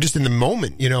 You're just in the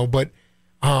moment, but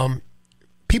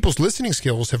people's listening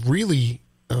skills have really.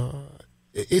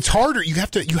 It's harder. You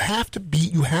have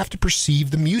to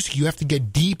perceive the music. You have to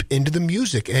get deep into the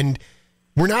music, and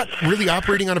we're not really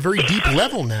operating on a very deep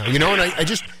level now, And I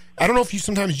don't know if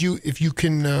you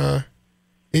can,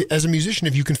 as a musician,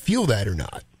 if you can feel that or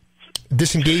not.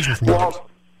 Disengagement from music. Well,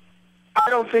 I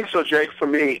don't think so, Jake. For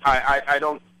me, I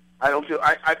don't feel.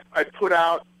 I put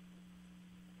out.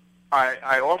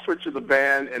 I offered to the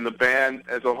band and the band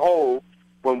as a whole,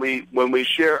 when we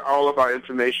share all of our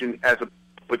information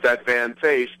with that band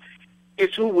face,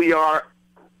 it's who we are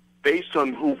based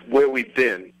on where we've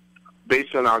been,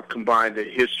 based on our combined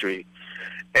history,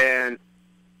 and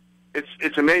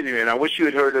it's amazing. And I wish you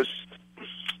had heard us.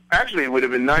 Actually, it would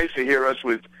have been nice to hear us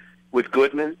with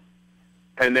Goodman,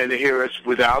 and then to hear us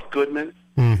without Goodman.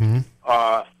 Mm-hmm.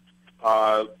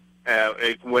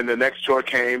 When the next tour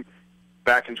came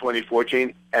back in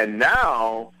 2014, and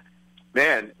now,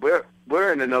 man, we're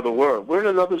in another world. We're in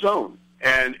another zone.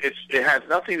 And it has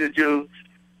nothing to do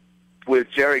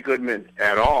with Jerry Goodman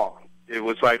at all. It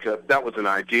was like that was an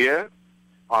idea,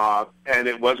 and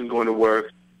it wasn't going to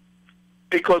work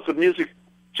because the music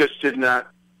just did not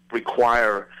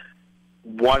require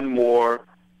one more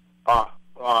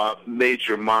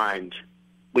major mind.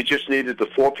 We just needed the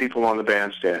four people on the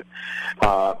bandstand,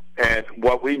 and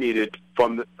what we needed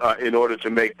in order to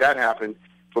make that happen,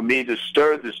 for me to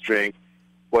stir this drink,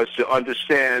 was to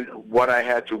understand what I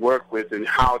had to work with and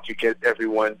how to get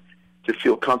everyone to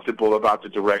feel comfortable about the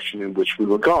direction in which we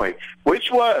were going, which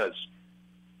was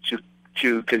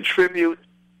to contribute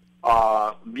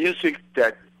music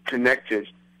that connected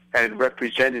and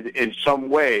represented in some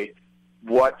way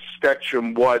what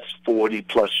Spectrum was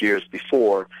 40-plus years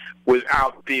before,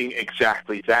 without being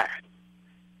exactly that.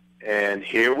 And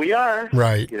here we are.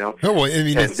 Right. Oh, well, I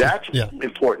mean, and that's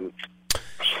important.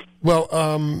 Well,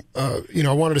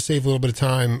 I wanted to save a little bit of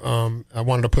time. I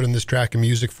wanted to put in this track of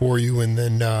music for you, and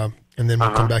then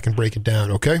we'll come back and break it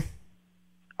down. Okay?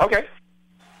 Okay.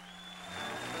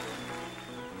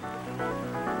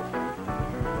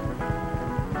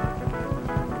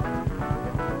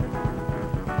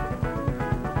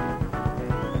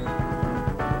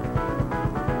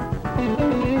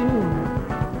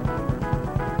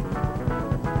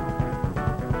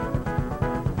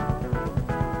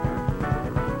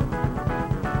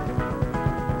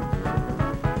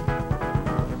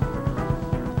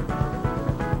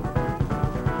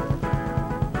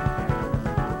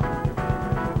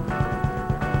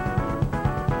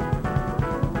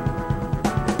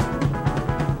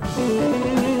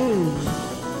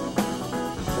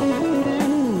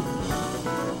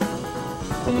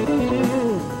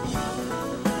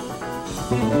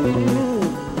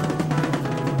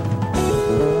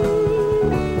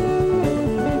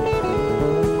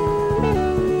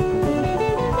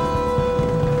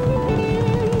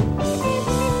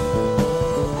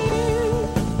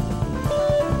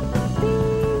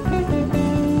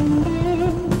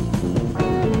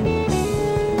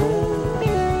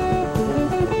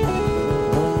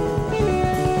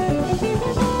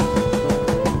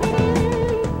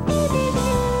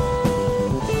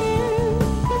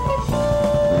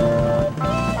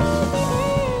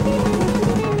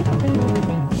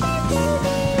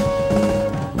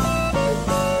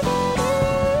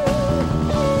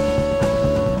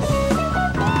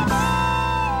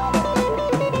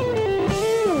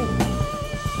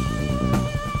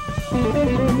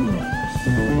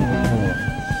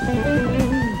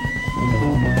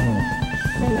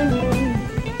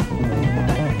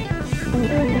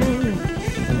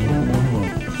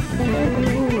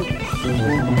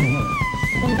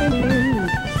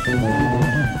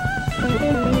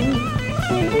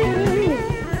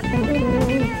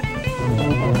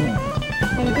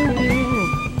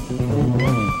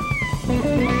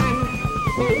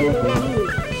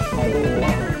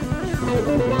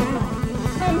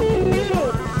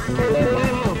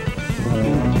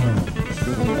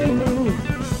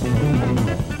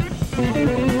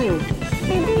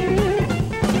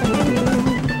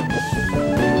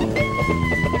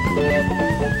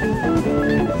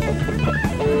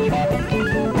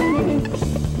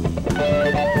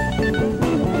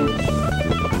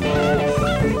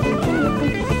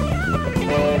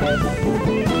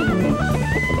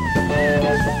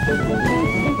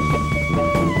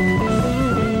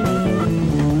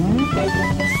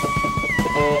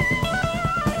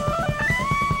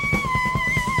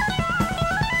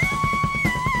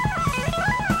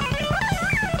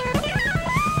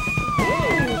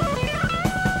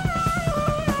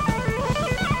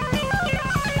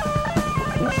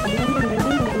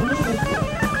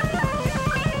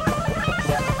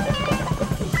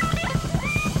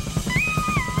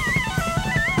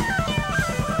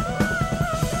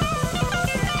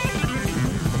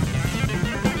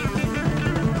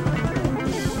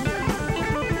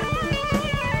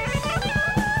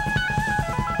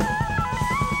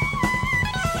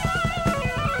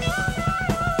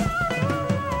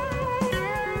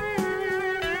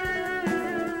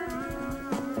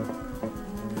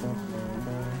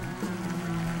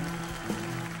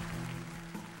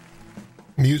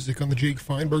 Music on the Jake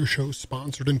Feinberg Show,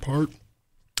 sponsored in part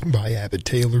by Abbott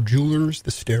Taylor Jewelers,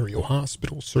 the Stereo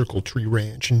Hospital, Circle Tree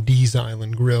Ranch, and Dee's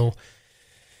Island Grill.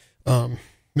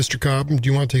 Mr. Cobham, do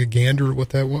you want to take a gander at what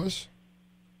that was?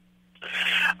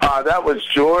 That was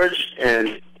George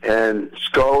and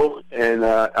Sco and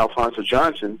Alphonso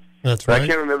Johnson. That's right. I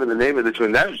can't remember the name of the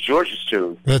tune. That was George's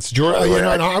tune. That's George.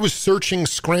 I was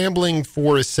scrambling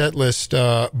for a set list,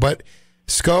 but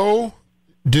Sco,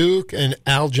 Duke, and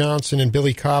Al Johnson and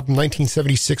Billy Cobham,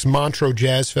 1976 Montreux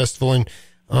Jazz Festival, and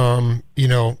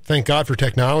thank God for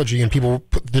technology, and people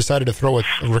decided to throw a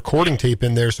recording tape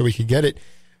in there so we could get it.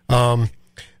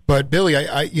 But Billy,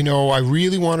 I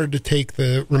really wanted to take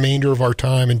the remainder of our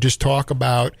time and just talk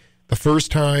about the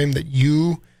first time that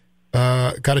you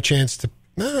got a chance to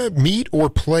meet or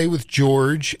play with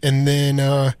George, and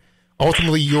then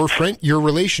ultimately your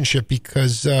relationship,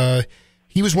 because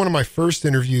he was one of my first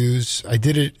interviews. I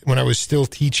did it when I was still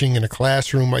teaching in a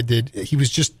classroom. He was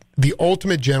just the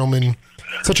ultimate gentleman,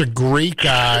 such a great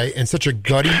guy, and such a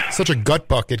gut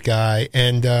bucket guy.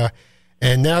 And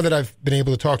now that I've been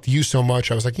able to talk to you so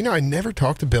much, I was like, I never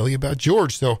talked to Billy about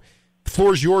George. So the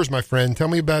floor is yours, my friend. Tell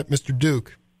me about Mr.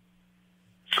 Duke.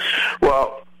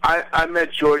 Well, I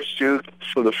met George Duke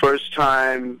for the first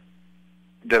time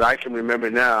that I can remember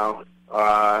now.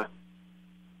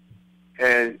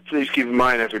 And please keep in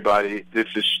mind, everybody, this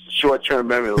is short-term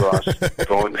memory loss.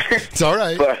 It's all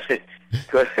right.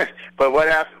 But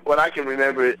what I can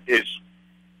remember is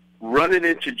running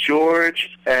into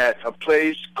George at a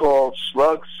place called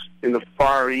Slugs in the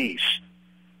Far East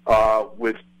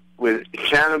with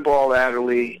Cannonball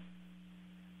Adderley.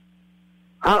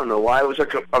 I don't know why. It was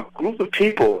like a group of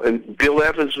people, and Bill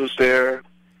Evans was there.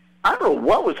 I don't know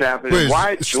what was happening. Wait,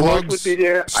 why George would be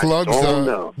there, Slugs, I don't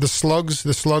know. The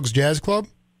Slugs Jazz Club?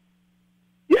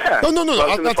 Yeah. No.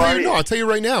 I'll tell you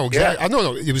right now. Yeah.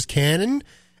 No. It was Cannon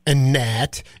and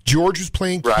Nat. George was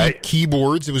playing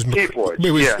keyboards. It was keyboards.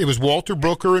 It was Walter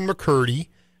Brooker and McCurdy.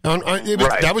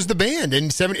 That was the band.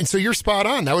 And so you're spot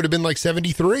on. That would have been like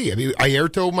 73. I mean,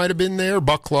 Airto might have been there,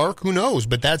 Buck Clark, who knows?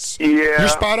 But you're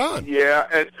spot on. Yeah,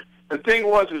 and the thing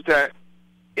was that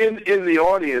in the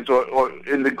audience or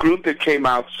in the group that came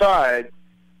outside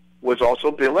was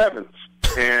also Bill Evans.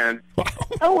 And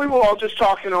we were all just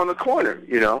talking on the corner,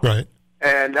 Right.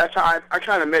 And that's how I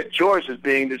kind of met George, as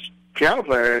being this piano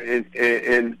player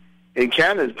in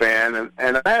Cannon's band.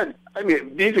 And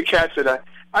these are cats that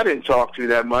I didn't talk to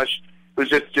that much. It was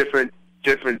just different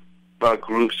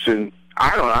groups, and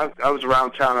I don't know. I was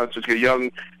around town. I was just I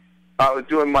was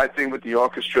doing my thing with the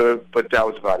orchestra, but that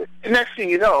was about it. And next thing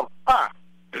you know,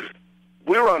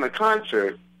 we were on a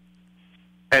concert,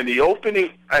 and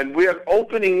we're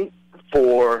opening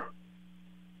for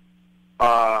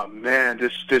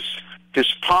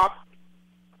this pop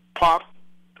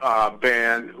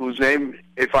band whose name,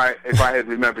 if I had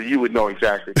remembered, you would know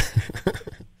exactly.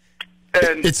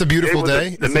 And it's a beautiful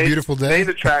day. It's a beautiful day. Main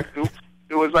attraction.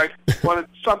 It was like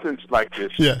something like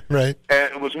this. Yeah, right.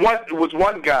 And it was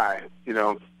one guy.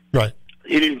 Right.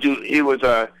 He was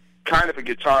a kind of a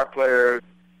guitar player.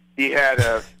 He had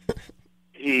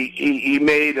he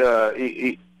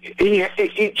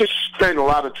just spent a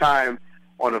lot of time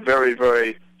on a very,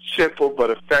 very simple but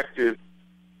effective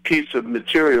piece of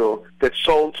material that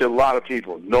sold to a lot of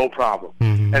people, no problem.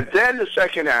 Mm-hmm. And then the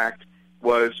second act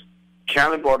was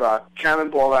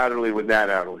Cannonball Adderley with Nat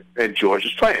Adderley, and George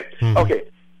is playing. Mm-hmm. Okay,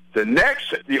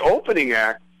 the opening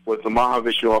act was the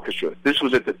Mahavishnu Orchestra. This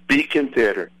was at the Beacon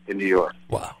Theater in New York.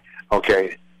 Wow.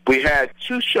 Okay, we had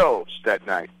 2 shows that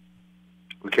night.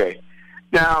 Okay,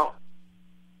 now,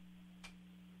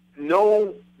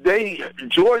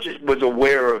 George was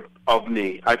aware of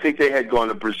me. I think they had gone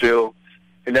to Brazil,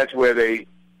 and that's where they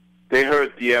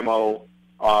heard the MO.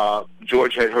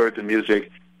 George had heard the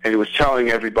music, and he was telling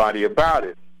everybody about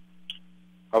it.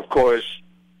 Of course,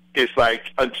 it's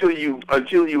like until you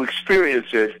experience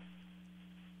it,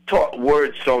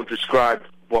 words don't describe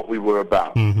what we were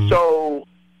about. Mm-hmm. So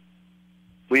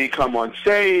we come on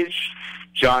stage.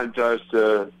 John does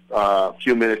the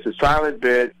few minutes of silent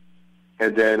bit,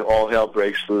 and then all hell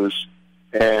breaks loose.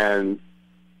 And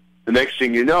the next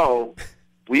thing you know,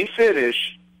 we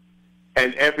finish,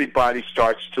 and everybody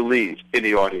starts to leave in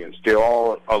the audience. They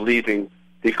all are leaving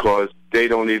because they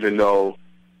don't even know,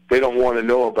 they don't want to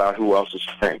know about who else is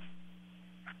playing.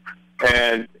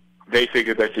 And they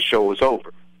figured that the show was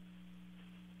over.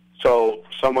 So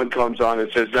someone comes on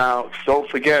and says, now, don't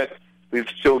forget, we've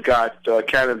still got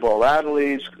Cannonball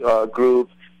Adderley's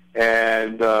group,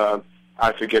 and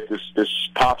I forget this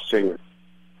pop singer,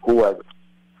 whoever.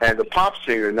 And the pop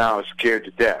singer now is scared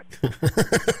to death.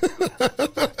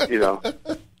 You know.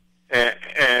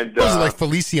 And was it like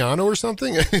Feliciano or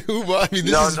something? Well, I mean,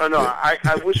 no.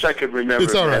 I wish I could remember.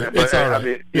 It's all right. But, it's all right. I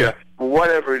mean, yeah.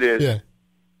 Whatever it is. Yeah.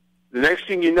 The next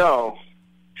thing you know,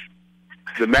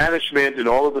 the management and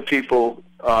all of the people,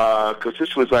 because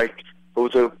this was like, it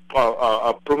was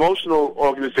a promotional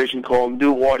organization called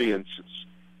New Audiences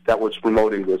that was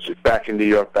promoting this back in New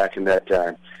York back in that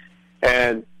time.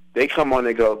 And they come on,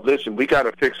 they go, listen, we got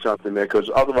to fix something, man,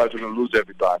 because otherwise we're going to lose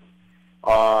everybody.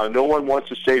 No one wants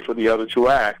to stay for the other two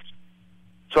acts.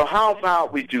 So how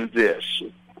about we do this?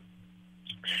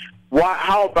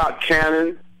 How about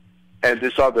Cannon and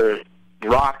this other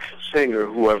rock singer,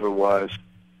 whoever it was,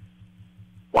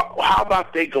 how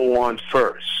about they go on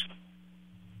first?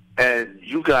 And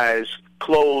you guys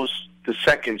close the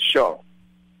second show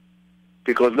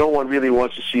because no one really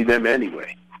wants to see them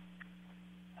anyway.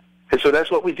 And so that's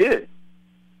what we did.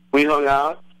 We hung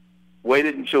out,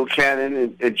 waited until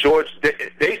Cannon and George,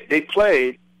 they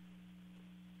played,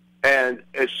 and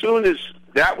as soon as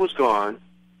that was gone,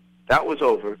 that was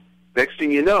over. Next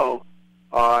thing you know,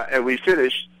 and we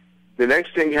finished, the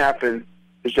next thing happened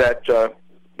is that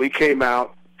we came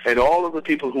out, and all of the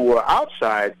people who were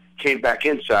outside came back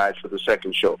inside for the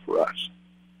second show for us.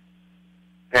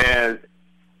 And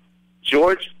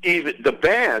George, the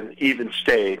band even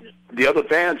stayed. The other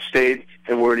band stayed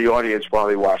and were in the audience while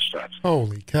they watched us.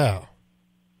 Holy cow.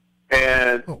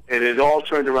 And it all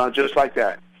turned around just like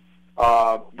that.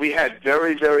 We had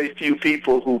very, very few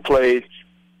people who played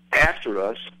after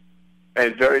us,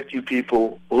 and very few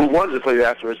people who wanted to play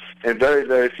after us, and very,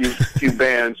 very few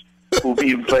bands who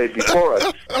even played before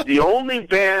us. The only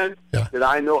band that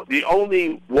I know, the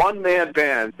only one-man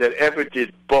band that ever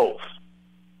did both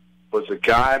was a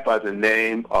guy by the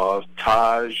name of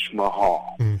Taj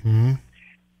Mahal. Mm-hmm.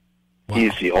 Wow.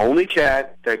 He's the only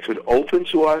cat that could open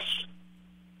to us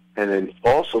and then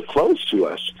also close to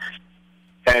us.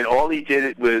 And all he did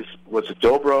it was a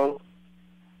dobro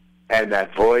and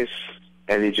that voice,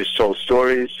 and he just told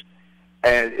stories.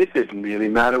 And it didn't really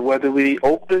matter whether we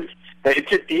opened.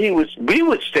 We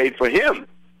would stay for him.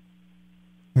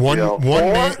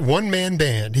 One man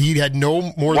band. He had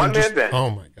no more than just... band. Oh,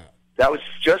 my God. That was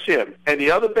just him. And the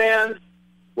other band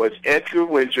was Edgar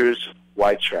Winter's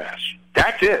White Trash.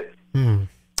 That's it.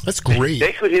 That's great.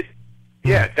 They could hit...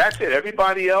 Yeah, that's it.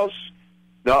 Everybody else...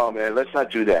 No, man, let's not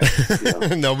do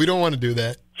that. No, we don't want to do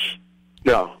that.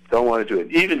 No, don't want to do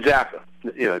it. Even Zappa,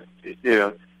 it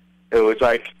was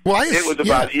like it was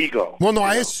about ego. Well, no,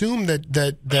 I assume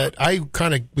that I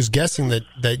kind of was guessing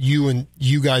that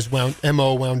you guys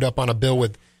wound up on a bill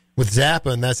with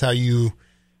Zappa, and that's how you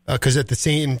because at the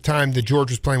same time that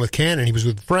George was playing with Cannon, he was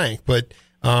with Frank. But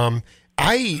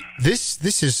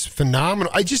this is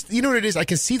phenomenal. I just what it is. I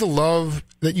can see the love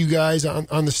that you guys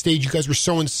on the stage. You guys were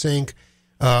so in sync.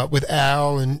 With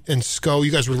Al and Sco,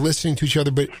 you guys were listening to each other,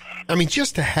 but I mean,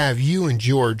 just to have you and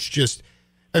George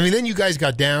then you guys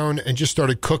got down and just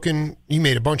started cooking. You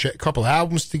made a couple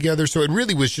albums together, so it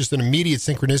really was just an immediate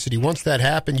synchronicity. Once that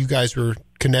happened, you guys were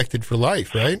connected for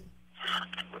life, right?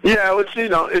 Yeah,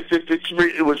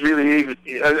 it was really even.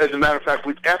 As a matter of fact,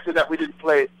 after that, we didn't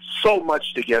play so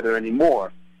much together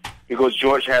anymore because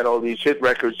George had all these hit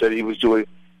records that he was doing,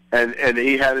 and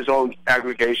he had his own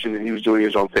aggregation and he was doing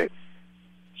his own thing.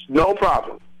 No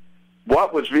problem.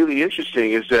 What was really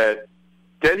interesting is that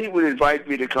then he would invite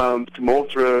me to come to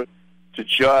Moultrie to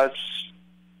just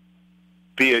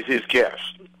be his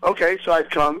guest. Okay, so I'd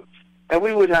come, and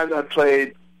we would have not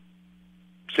played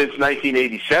since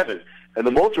 1987, and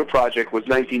the Moultrie project was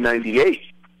 1998.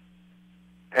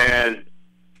 And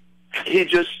he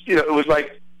just, it was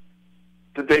like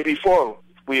the day before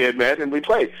we had met and we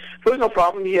played. There was no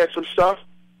problem. He had some stuff.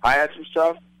 I had some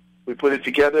stuff. We put it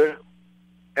together.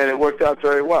 And it worked out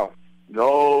very well.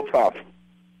 No problem.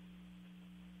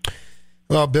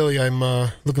 Well, Billy, I'm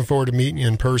looking forward to meeting you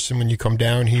in person when you come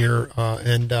down here,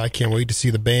 and I can't wait to see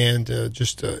the band.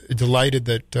 Just delighted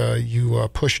that you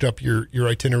pushed up your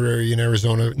itinerary in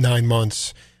Arizona 9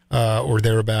 months or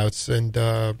thereabouts, and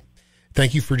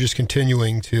thank you for just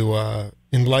continuing to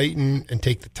enlighten and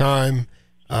take the time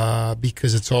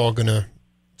because it's all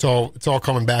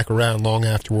coming back around long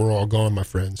after we're all gone, my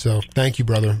friend. So thank you,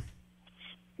 brother.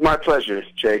 My pleasure,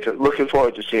 Jake. Looking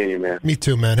forward to seeing you, man. Me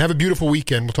too, man. Have a beautiful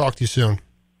weekend. We'll talk to you soon.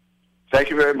 Thank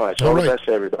you very much. All the best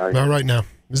to everybody. All right, now.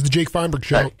 This is the Jake Feinberg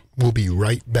Show. We'll be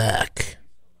right back.